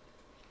symptom.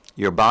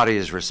 Your body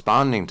is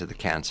responding to the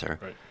cancer.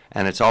 Right.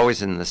 And it's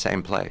always in the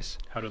same place.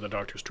 How do the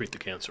doctors treat the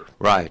cancer?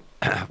 Right.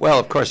 Well,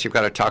 of course, you've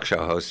got a talk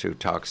show host who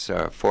talks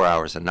 4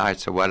 hours a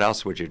night, so what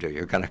else would you do?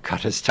 You're going to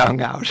cut his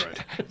tongue out.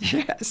 Right.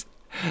 Yes.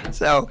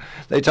 So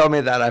they told me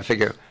that. I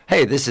figure,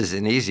 hey, this is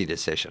an easy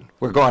decision.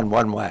 We're going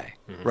one way.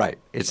 Mm-hmm. Right.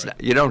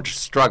 You don't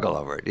struggle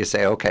over it. You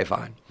say, okay,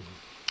 fine. Mm-hmm.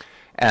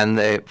 And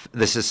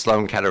this is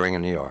Sloan Kettering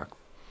in New York.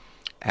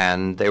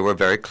 And they were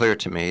very clear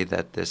to me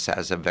that this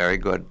has a very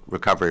good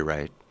recovery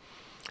rate.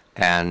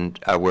 And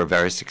we're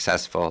very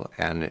successful,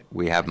 and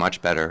we have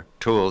much better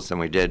tools than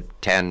we did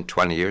 10,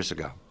 20 years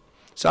ago.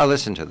 So I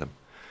listened to them.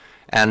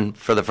 And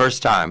for the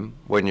first time,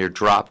 when you're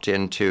dropped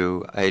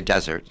into a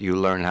desert, you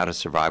learn how to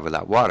survive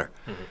without water.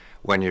 Mm-hmm.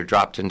 When you're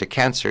dropped into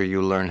cancer,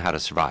 you learn how to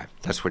survive.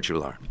 That's what you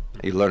learn.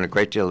 Mm-hmm. You learn a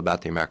great deal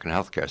about the American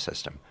healthcare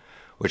system,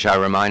 which I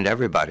remind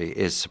everybody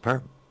is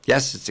superb.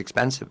 Yes, it's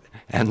expensive,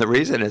 and the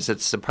reason is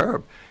it's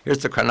superb. Here's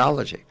the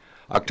chronology.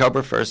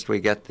 October 1st, we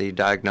get the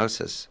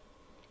diagnosis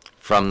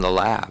from the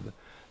lab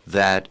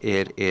that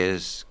it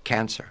is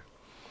cancer.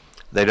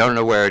 They don't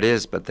know where it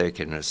is, but they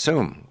can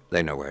assume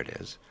they know where it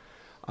is.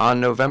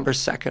 On November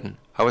 2nd,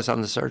 I was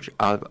on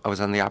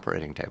the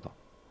operating table.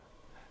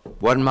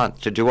 1 month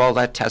to do all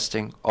that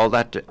testing, all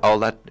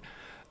that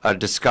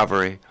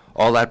discovery,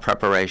 all that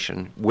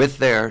preparation with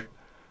their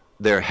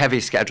heavy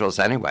schedules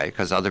anyway,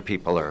 because other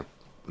people are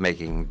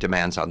making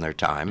demands on their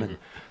time, mm-hmm. and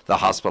the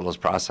hospital is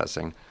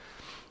processing.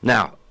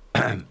 Now,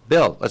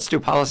 Bill, let's do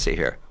policy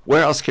here.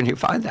 Where else can you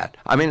find that?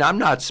 I mean, I'm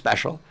not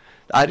special.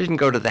 I didn't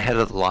go to the head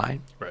of the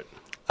line. Right.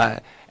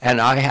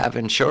 And I have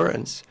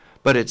insurance,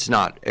 But it's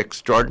not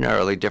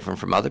extraordinarily different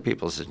from other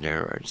people's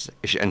insurance.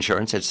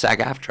 It's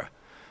SAG-AFTRA,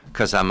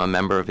 because I'm a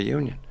member of a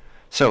union.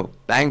 So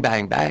bang,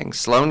 bang, bang,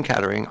 Sloan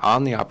Kettering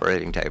on the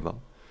operating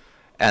table,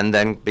 and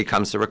then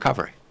becomes the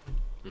recovery.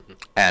 Mm-hmm.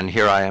 And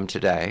here I am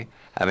today,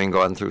 having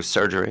gone through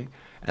surgery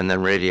and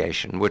then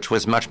radiation, which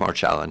was much more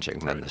challenging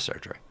than the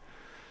surgery.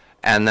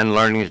 And then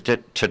learning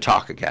to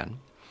talk again.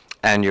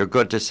 And you're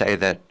good to say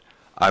that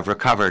I've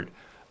recovered.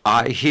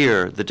 I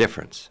hear the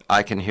difference.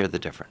 I can hear the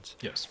difference.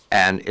 Yes.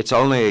 And it's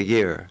only a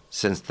year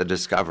since the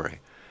discovery,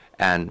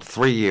 and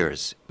 3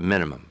 years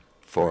minimum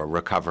for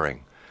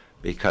recovering,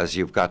 because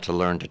you've got to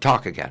learn to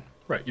talk again.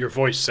 Right. Your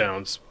voice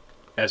sounds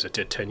as it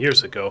did 10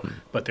 years ago,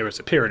 but there was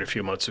a period a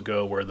few months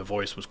ago where the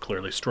voice was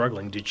clearly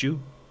struggling. Did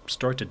you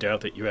start to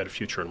doubt that you had a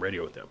future in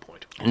radio at that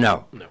point?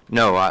 No.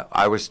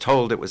 I was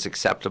told it was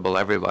acceptable.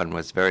 Everyone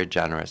was very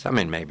generous. I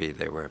mean, maybe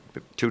they were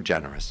too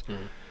generous.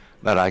 Mm-hmm.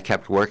 But I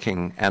kept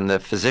working, and the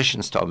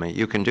physicians told me,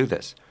 you can do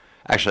this.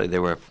 Actually, they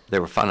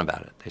were fun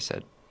about it. They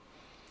said,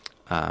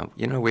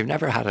 we've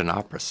never had an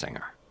opera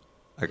singer.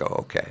 I go,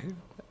 okay.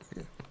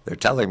 They're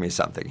telling me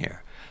something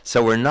here.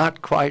 So we're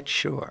not quite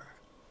sure,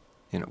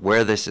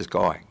 where this is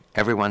going.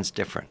 Everyone's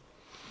different.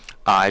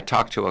 I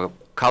talked to a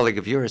colleague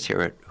of yours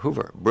here at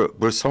Hoover,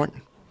 Bruce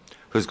Thornton,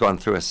 who's gone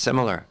through a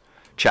similar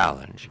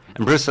challenge.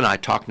 And Bruce and I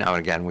talk now and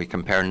again. We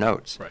compare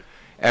notes. Right.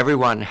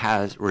 Everyone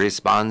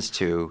responds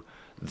to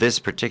this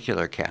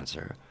particular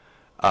cancer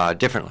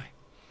differently.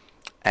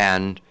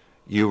 And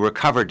you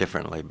recover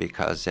differently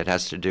because it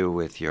has to do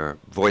with your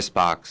voice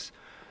box,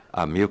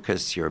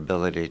 mucus, your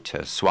ability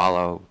to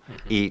swallow,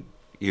 eat.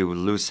 You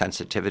lose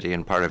sensitivity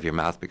in part of your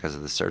mouth because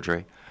of the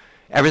surgery.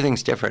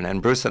 Everything's different.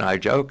 And Bruce and I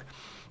joke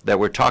that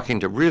we're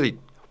talking to really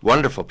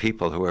wonderful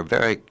people who are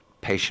very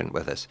patient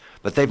with us,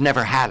 but they've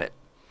never had it.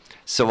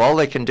 So all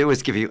they can do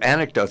is give you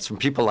anecdotes from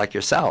people like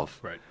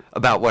yourself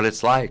about what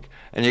it's like.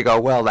 And you go,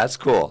 well, that's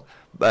cool.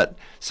 But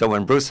so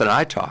when Bruce and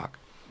I talk,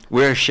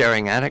 we're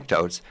sharing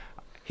anecdotes.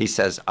 He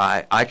says,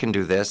 I can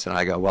do this. And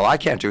I go, well, I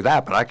can't do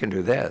that, but I can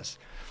do this.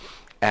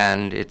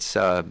 And it's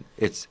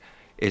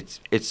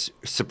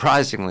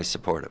surprisingly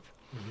supportive.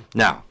 Mm-hmm.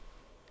 Now,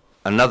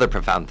 another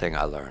profound thing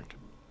I learned,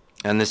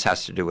 and this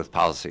has to do with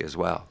policy as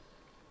well.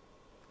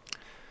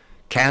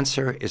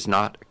 Cancer is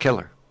not a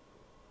killer.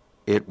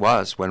 It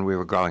was when we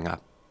were growing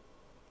up.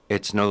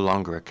 It's no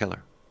longer a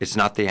killer. It's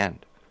not the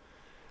end.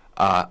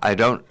 I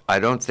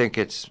don't think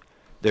it's.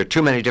 There are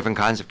too many different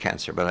kinds of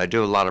cancer, but I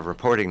do a lot of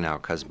reporting now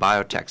because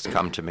biotechs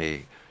come to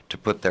me to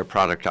put their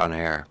product on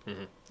air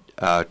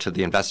to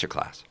the investor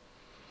class.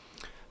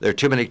 There are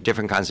too many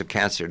different kinds of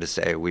cancer to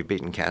say we've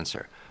beaten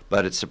cancer,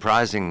 but it's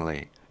surprising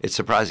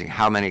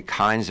how many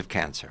kinds of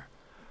cancer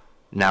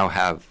now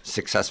have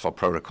successful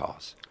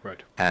protocols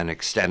and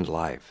extend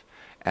life.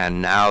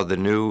 And now the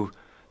new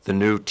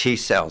T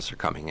cells are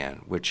coming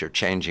in, which are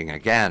changing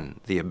again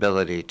the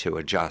ability to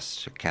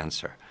adjust to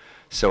cancer.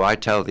 So I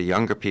tell the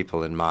younger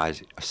people on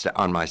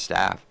my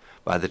staff,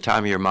 by the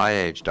time you're my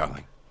age,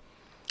 darling,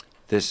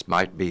 this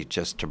might be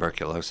just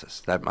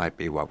tuberculosis. That might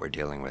be what we're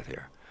dealing with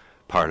here,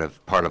 part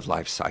of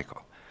life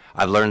cycle.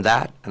 I've learned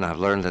that, and I've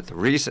learned that the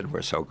reason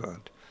we're so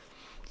good,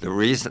 the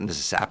reason this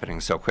is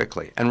happening so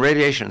quickly, and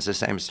radiation is the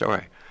same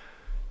story.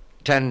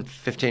 10,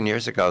 15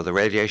 years ago, the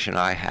radiation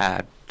I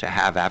had to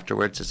have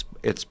afterwards,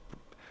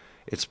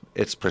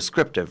 it's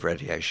prescriptive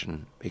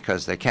radiation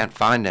because they can't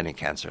find any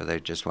cancer. They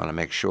just want to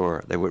make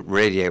sure they would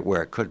radiate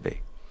where it could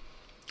be.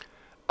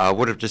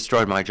 Would have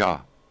destroyed my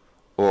jaw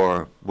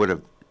or would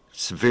have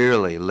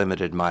severely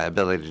limited my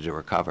ability to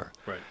recover.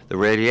 Right. The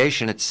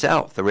radiation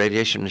itself, the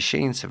radiation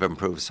machines have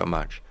improved so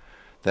much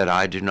that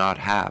I do not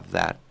have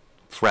that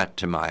threat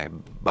to my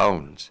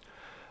bones.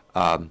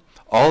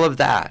 All of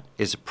that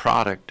is a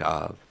product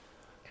of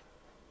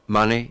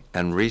money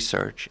and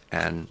research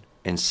and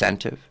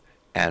incentive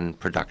and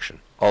production,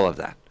 all of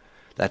that.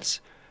 That's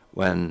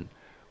when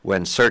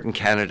certain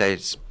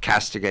candidates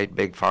castigate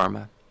big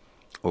pharma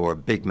or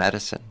big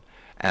medicine,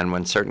 and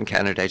when certain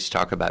candidates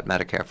talk about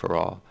Medicare for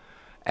all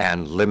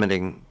and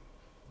limiting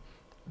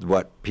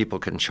what people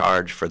can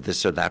charge for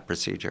this or that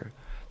procedure,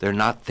 they're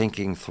not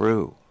thinking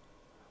through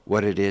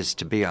what it is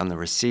to be on the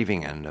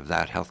receiving end of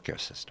that healthcare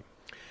system.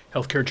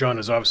 Healthcare, John,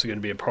 is obviously going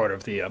to be a part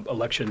of the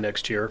election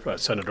next year.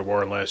 Senator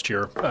Warren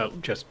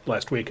just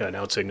last week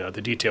announcing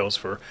the details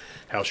for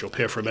how she'll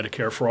pay for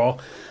Medicare for all.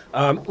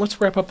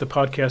 Let's wrap up the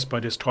podcast by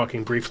just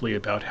talking briefly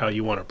about how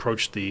you want to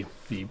approach the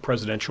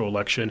presidential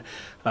election.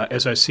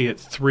 As I see it,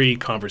 3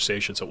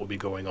 conversations that will be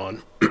going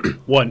on.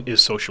 One is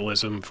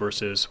socialism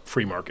versus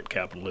free market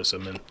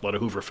capitalism, and a lot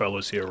of Hoover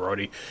fellows here are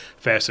already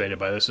fascinated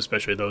by this,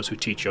 especially those who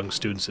teach young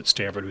students at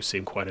Stanford who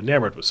seem quite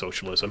enamored with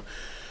socialism.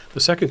 The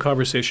second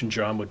conversation,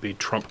 John, would be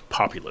Trump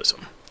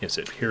populism. Is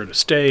it here to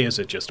stay? Is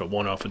it just a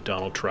one-off with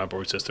Donald Trump,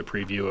 or is this the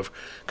preview of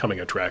coming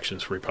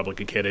attractions for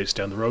Republican candidates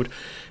down the road?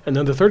 And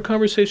then the third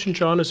conversation,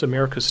 John, is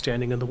America's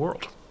standing in the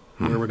world.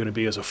 where we're going to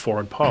be as a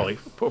foreign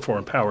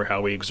power,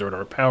 how we exert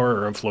our power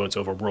or influence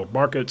over world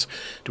markets.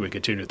 Do we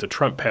continue with the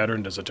Trump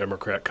pattern? Does a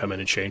Democrat come in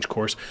and change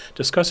course?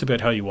 Discuss a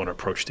bit how you want to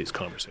approach these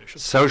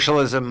conversations.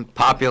 Socialism,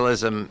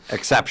 populism,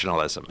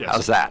 exceptionalism. Yes.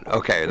 How's that?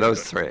 Okay,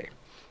 those three.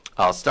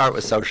 I'll start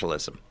with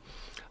socialism.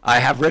 I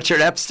have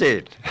Richard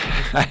Epstein.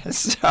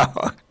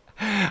 So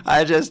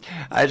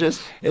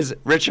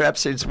Richard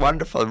Epstein's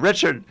wonderful.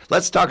 Richard,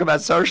 let's talk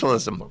about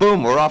socialism.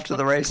 Boom, we're off to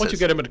the races. Once you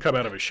get him to come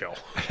out of his shell.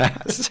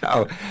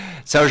 So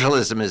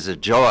socialism is a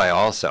joy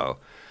also,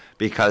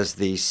 because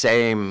the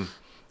same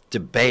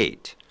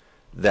debate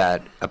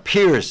that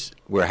appears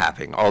we're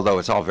having, although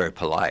it's all very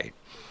polite,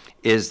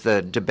 is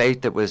the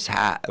debate that was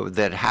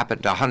that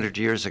happened 100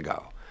 years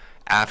ago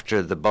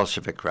after the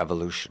Bolshevik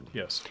Revolution.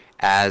 Yes.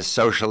 As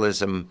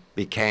socialism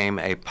became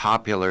a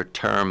popular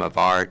term of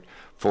art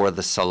for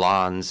the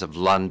salons of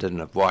London,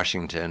 of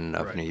Washington,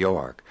 of New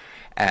York,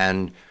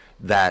 and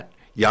that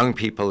young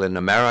people in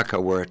America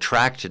were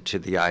attracted to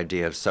the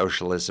idea of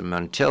socialism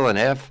until and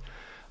if,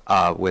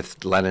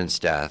 with Lenin's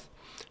death,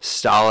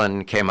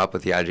 Stalin came up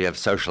with the idea of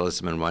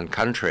socialism in one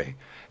country,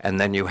 and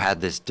then you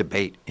had this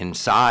debate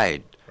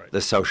inside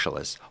the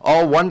socialists.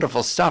 All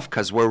wonderful stuff,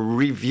 because we're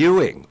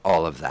reviewing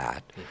all of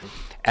that. Mm-hmm.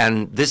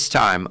 And this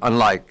time,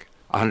 unlike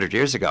 100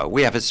 years ago,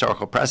 we have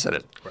historical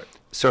precedent. Right.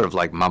 Sort of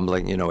like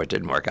mumbling, it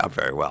didn't work out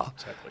very well.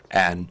 Exactly.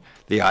 And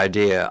the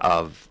idea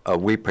of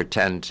we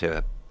pretend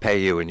to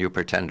pay you and you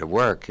pretend to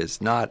work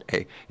is not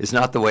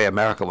the way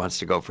America wants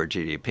to go for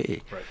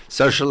GDP. Right.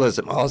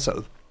 Socialism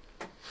also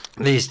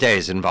these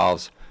days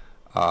involves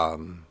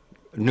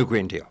New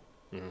Green Deal.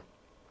 Mm-hmm.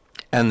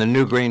 And the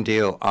New Green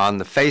Deal, on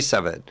the face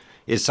of it,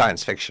 is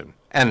science fiction.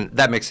 And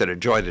that makes it a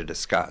joy to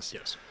discuss.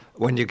 Yes.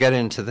 When you get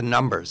into the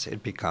numbers,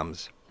 it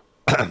becomes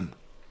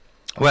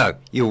well,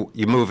 you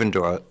move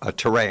into a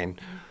terrain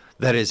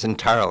that is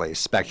entirely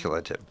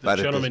speculative. The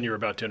gentleman you're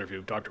about to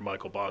interview, Dr.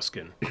 Michael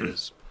Boskin,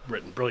 has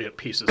written brilliant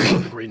pieces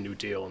on the Green New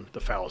Deal and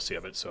the fallacy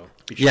of it. So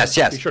be sure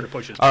to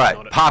push his button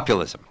on it.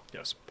 Populism.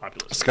 Yes,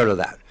 populism. Let's go to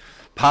that.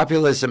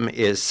 Populism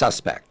is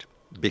suspect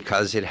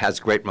because it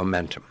has great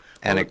momentum.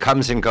 And it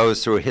comes and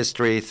goes through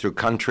history, through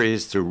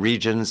countries, through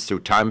regions, through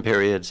time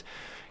periods.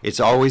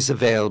 It's always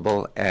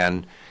available,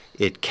 and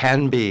it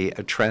can be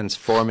a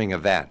transforming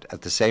event.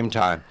 At the same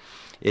time,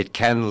 it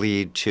can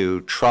lead to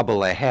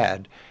trouble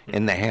ahead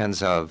in the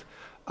hands of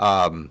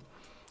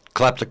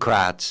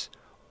kleptocrats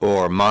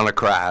or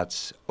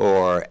monocrats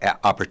or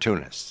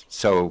opportunists.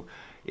 So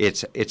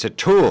it's a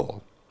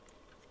tool.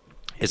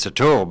 It's a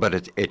tool,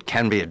 but it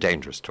can be a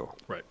dangerous tool.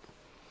 Right.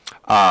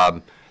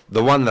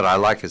 The one that I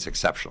like is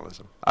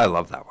exceptionalism. I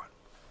love that one.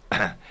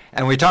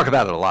 And we talk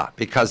about it a lot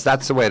because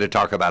that's the way to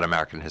talk about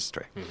American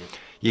history. Mm-hmm.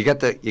 You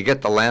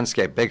get the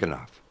landscape big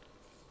enough.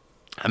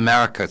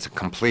 America is a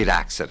complete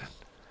accident.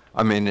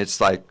 I mean, it's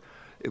like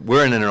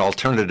we're in an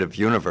alternative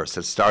universe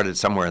that started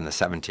somewhere in the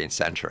 17th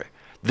century.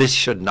 This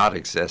should not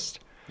exist.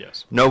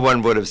 Yes. No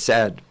one would have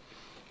said,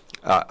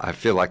 I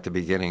feel like the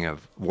beginning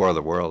of War of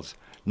the Worlds.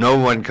 No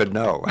one could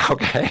know,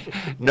 okay?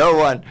 No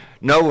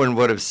one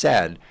would have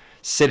said,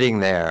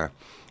 sitting there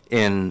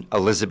in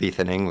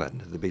Elizabethan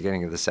England at the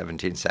beginning of the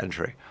 17th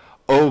century,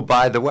 oh,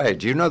 by the way,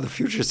 do you know the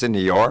future's in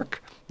New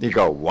York? You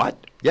go,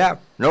 what? Yeah,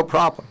 no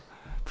problem.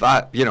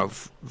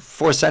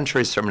 4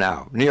 centuries from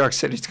now, New York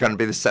City's going to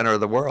be the center of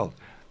the world.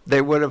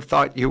 They would have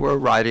thought you were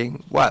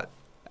writing what?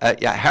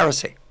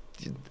 Heresy.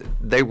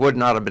 They would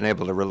not have been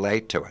able to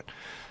relate to it.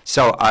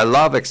 So I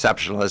love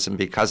exceptionalism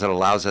because it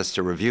allows us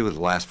to review the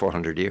last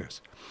 400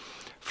 years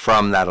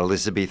from that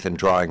Elizabethan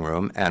drawing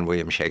room and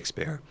William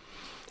Shakespeare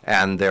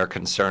and their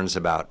concerns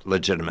about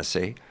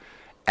legitimacy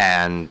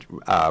and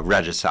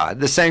regicide,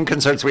 the same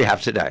concerns we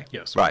have today.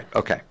 Yes. Right.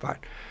 Okay, fine.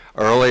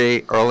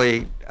 Early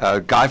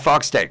Guy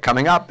Fawkes Day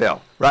coming up,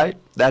 Bill, right?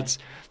 That's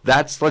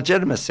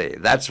legitimacy.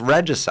 That's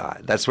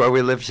regicide. That's where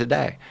we live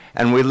today.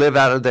 And we live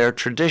out of their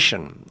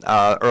tradition,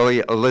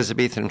 early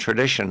Elizabethan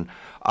tradition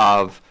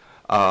of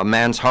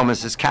man's home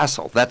is his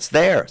castle. That's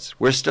theirs.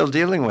 We're still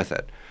dealing with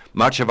it.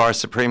 Much of our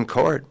Supreme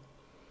Court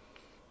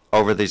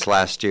over these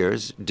last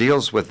years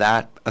deals with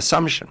that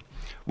assumption.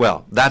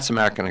 Well, that's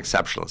American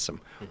exceptionalism.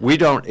 We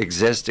don't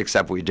exist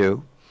except we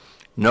do.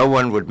 No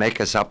one would make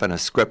us up in a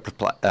script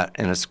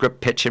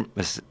pitching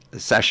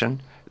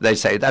session. They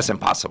say that's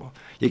impossible.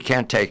 You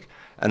can't take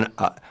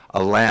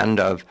a land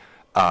of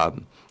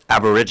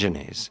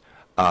Aborigines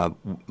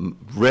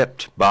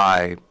ripped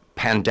by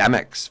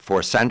pandemics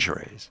for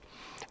centuries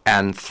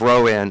and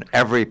throw in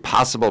every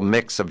possible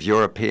mix of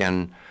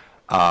European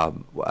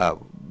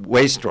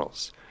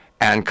wastrels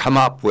and come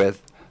up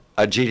with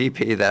a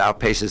GDP that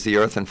outpaces the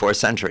earth in 4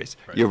 centuries.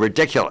 Right. You're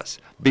ridiculous.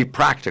 Be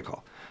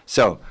practical.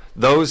 So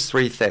those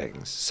 3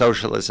 things,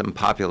 socialism,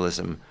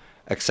 populism,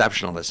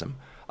 exceptionalism,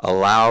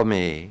 allow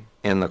me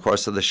in the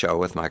course of the show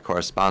with my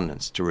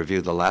correspondents to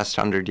review the last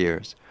 100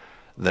 years,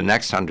 the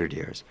next 100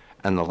 years,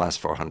 and the last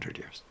 400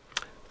 years.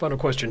 Final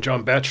question,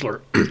 John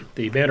Batchelor,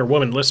 the man or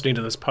woman listening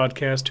to this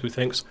podcast who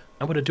thinks,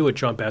 I'm going to do what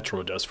John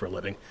Batchelor does for a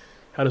living.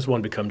 How does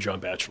one become John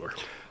Batchelor?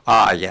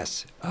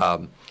 Yes.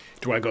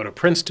 Do I go to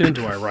Princeton?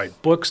 Do I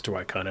write books? Do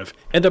I kind of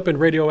end up in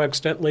radio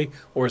accidentally?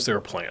 Or is there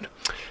a plan?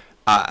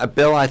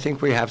 Bill, I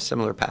think we have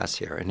similar paths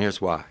here, and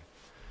here's why.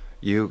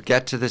 You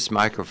get to this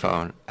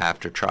microphone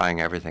after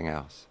trying everything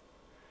else,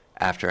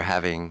 after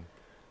having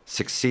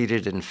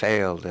succeeded and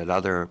failed at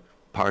other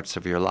parts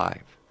of your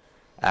life,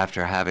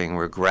 after having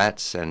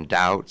regrets and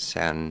doubts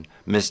and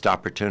missed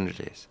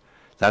opportunities.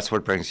 That's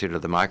what brings you to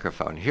the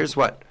microphone. Here's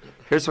what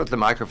the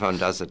microphone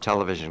does that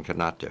television could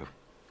not do.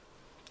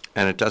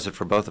 And it does it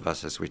for both of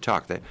us as we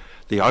talk.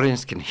 The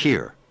audience can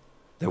hear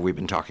that we've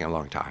been talking a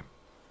long time.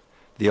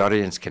 The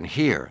audience can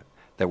hear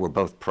that we're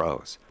both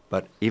pros.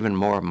 But even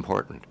more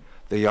important,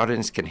 the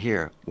audience can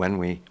hear when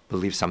we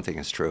believe something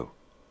is true.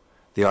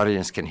 The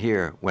audience can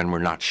hear when we're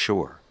not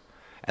sure.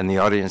 And the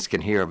audience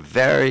can hear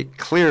very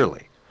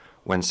clearly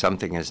when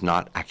something is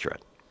not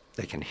accurate.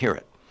 They can hear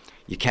it.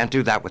 You can't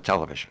do that with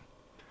television.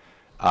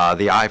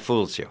 The eye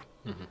fools you.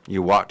 Mm-hmm.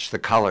 You watch the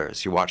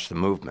colors, you watch the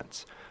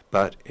movements.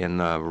 But in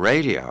the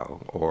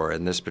radio, or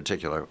in this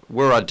particular,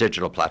 we're a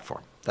digital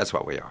platform. That's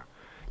what we are.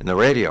 In the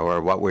radio, or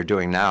what we're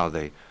doing now,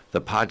 the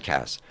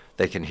podcast,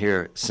 they can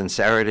hear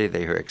sincerity,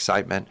 they hear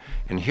excitement.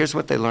 And here's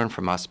what they learn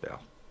from us, Bill.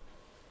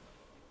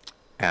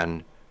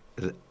 And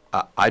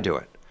I do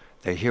it.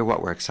 They hear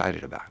what we're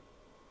excited about.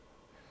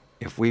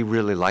 If we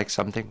really like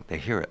something, they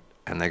hear it.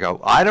 And they go,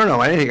 I don't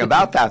know anything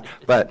about that,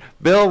 but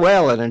Bill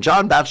Whalen and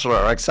John Batchelor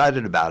are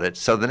excited about it,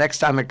 so the next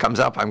time it comes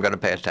up, I'm going to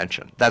pay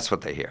attention. That's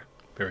what they hear.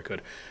 Very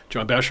good.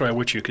 John Batchelor, I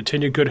wish you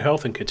continued good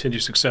health and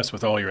continued success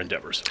with all your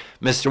endeavors.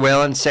 Mr.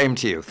 Whalen, same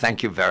to you.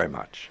 Thank you very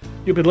much.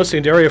 You've been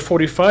listening to Area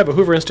 45, a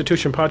Hoover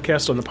Institution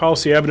podcast on the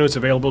policy avenues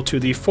available to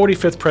the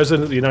 45th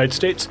President of the United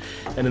States.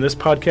 And in this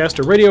podcast,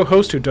 a radio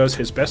host who does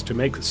his best to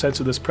make sense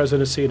of this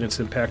presidency and its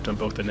impact on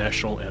both the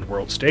national and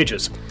world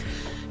stages.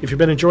 If you've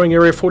been enjoying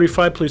Area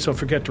 45, please don't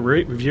forget to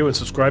rate, review, and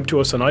subscribe to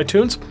us on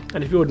iTunes.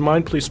 And if you wouldn't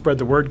mind, please spread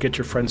the word, get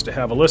your friends to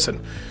have a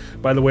listen.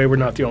 By the way, we're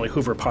not the only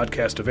Hoover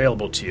podcast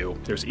available to you.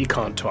 There's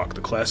Econ Talk,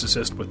 the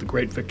classicist with the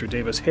great Victor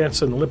Davis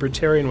Hanson, the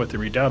libertarian with the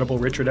redoubtable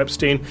Richard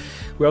Epstein.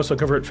 We also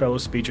convert fellow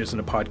speeches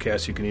into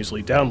podcasts you can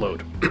easily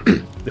download.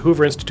 The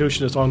Hoover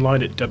Institution is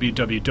online at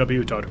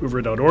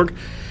www.hoover.org.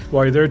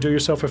 While you're there, do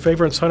yourself a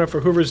favor and sign up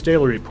for Hoover's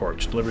Daily Report,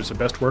 which delivers the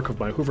best work of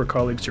my Hoover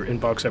colleagues to your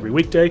inbox every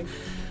weekday.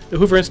 The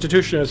Hoover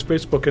Institution has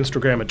Facebook,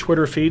 Instagram, and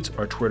Twitter feeds.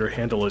 Our Twitter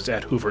handle is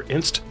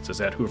 @HooverInst. It says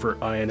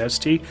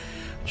 @HooverINST.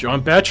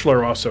 John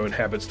Batchelor also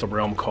inhabits the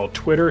realm called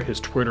Twitter.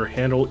 His Twitter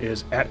handle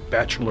is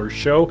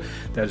 @BatchelorShow.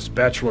 That is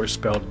Batchelor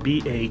spelled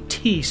BATCHELOR,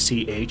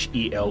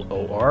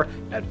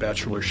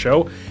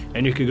 @BatchelorShow.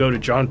 And you can go to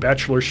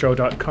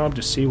johnbatchelorshow.com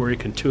to see where you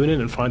can tune in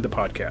and find the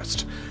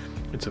podcast.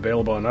 It's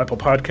available on Apple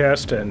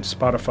Podcast and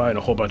Spotify and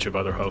a whole bunch of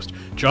other hosts.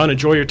 John,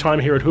 enjoy your time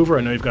here at Hoover.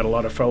 I know you've got a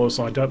lot of fellows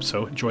lined up,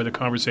 so enjoy the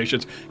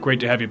conversations.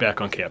 Great to have you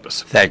back on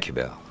campus. Thank you,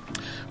 Bill.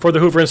 For the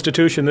Hoover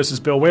Institution, this is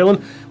Bill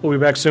Whalen. We'll be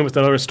back soon with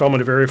another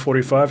installment of Area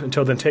 45.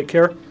 Until then, take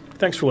care.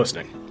 Thanks for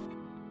listening.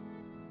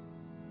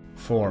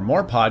 For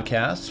more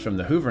podcasts from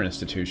the Hoover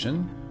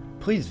Institution,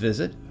 please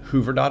visit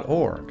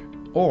hoover.org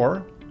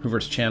or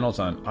Hoover's channels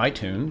on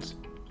iTunes,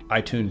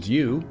 iTunes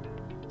U,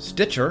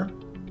 Stitcher,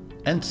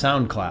 and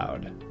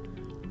SoundCloud.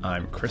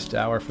 I'm Chris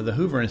Dower for the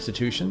Hoover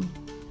Institution.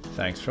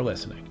 Thanks for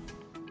listening.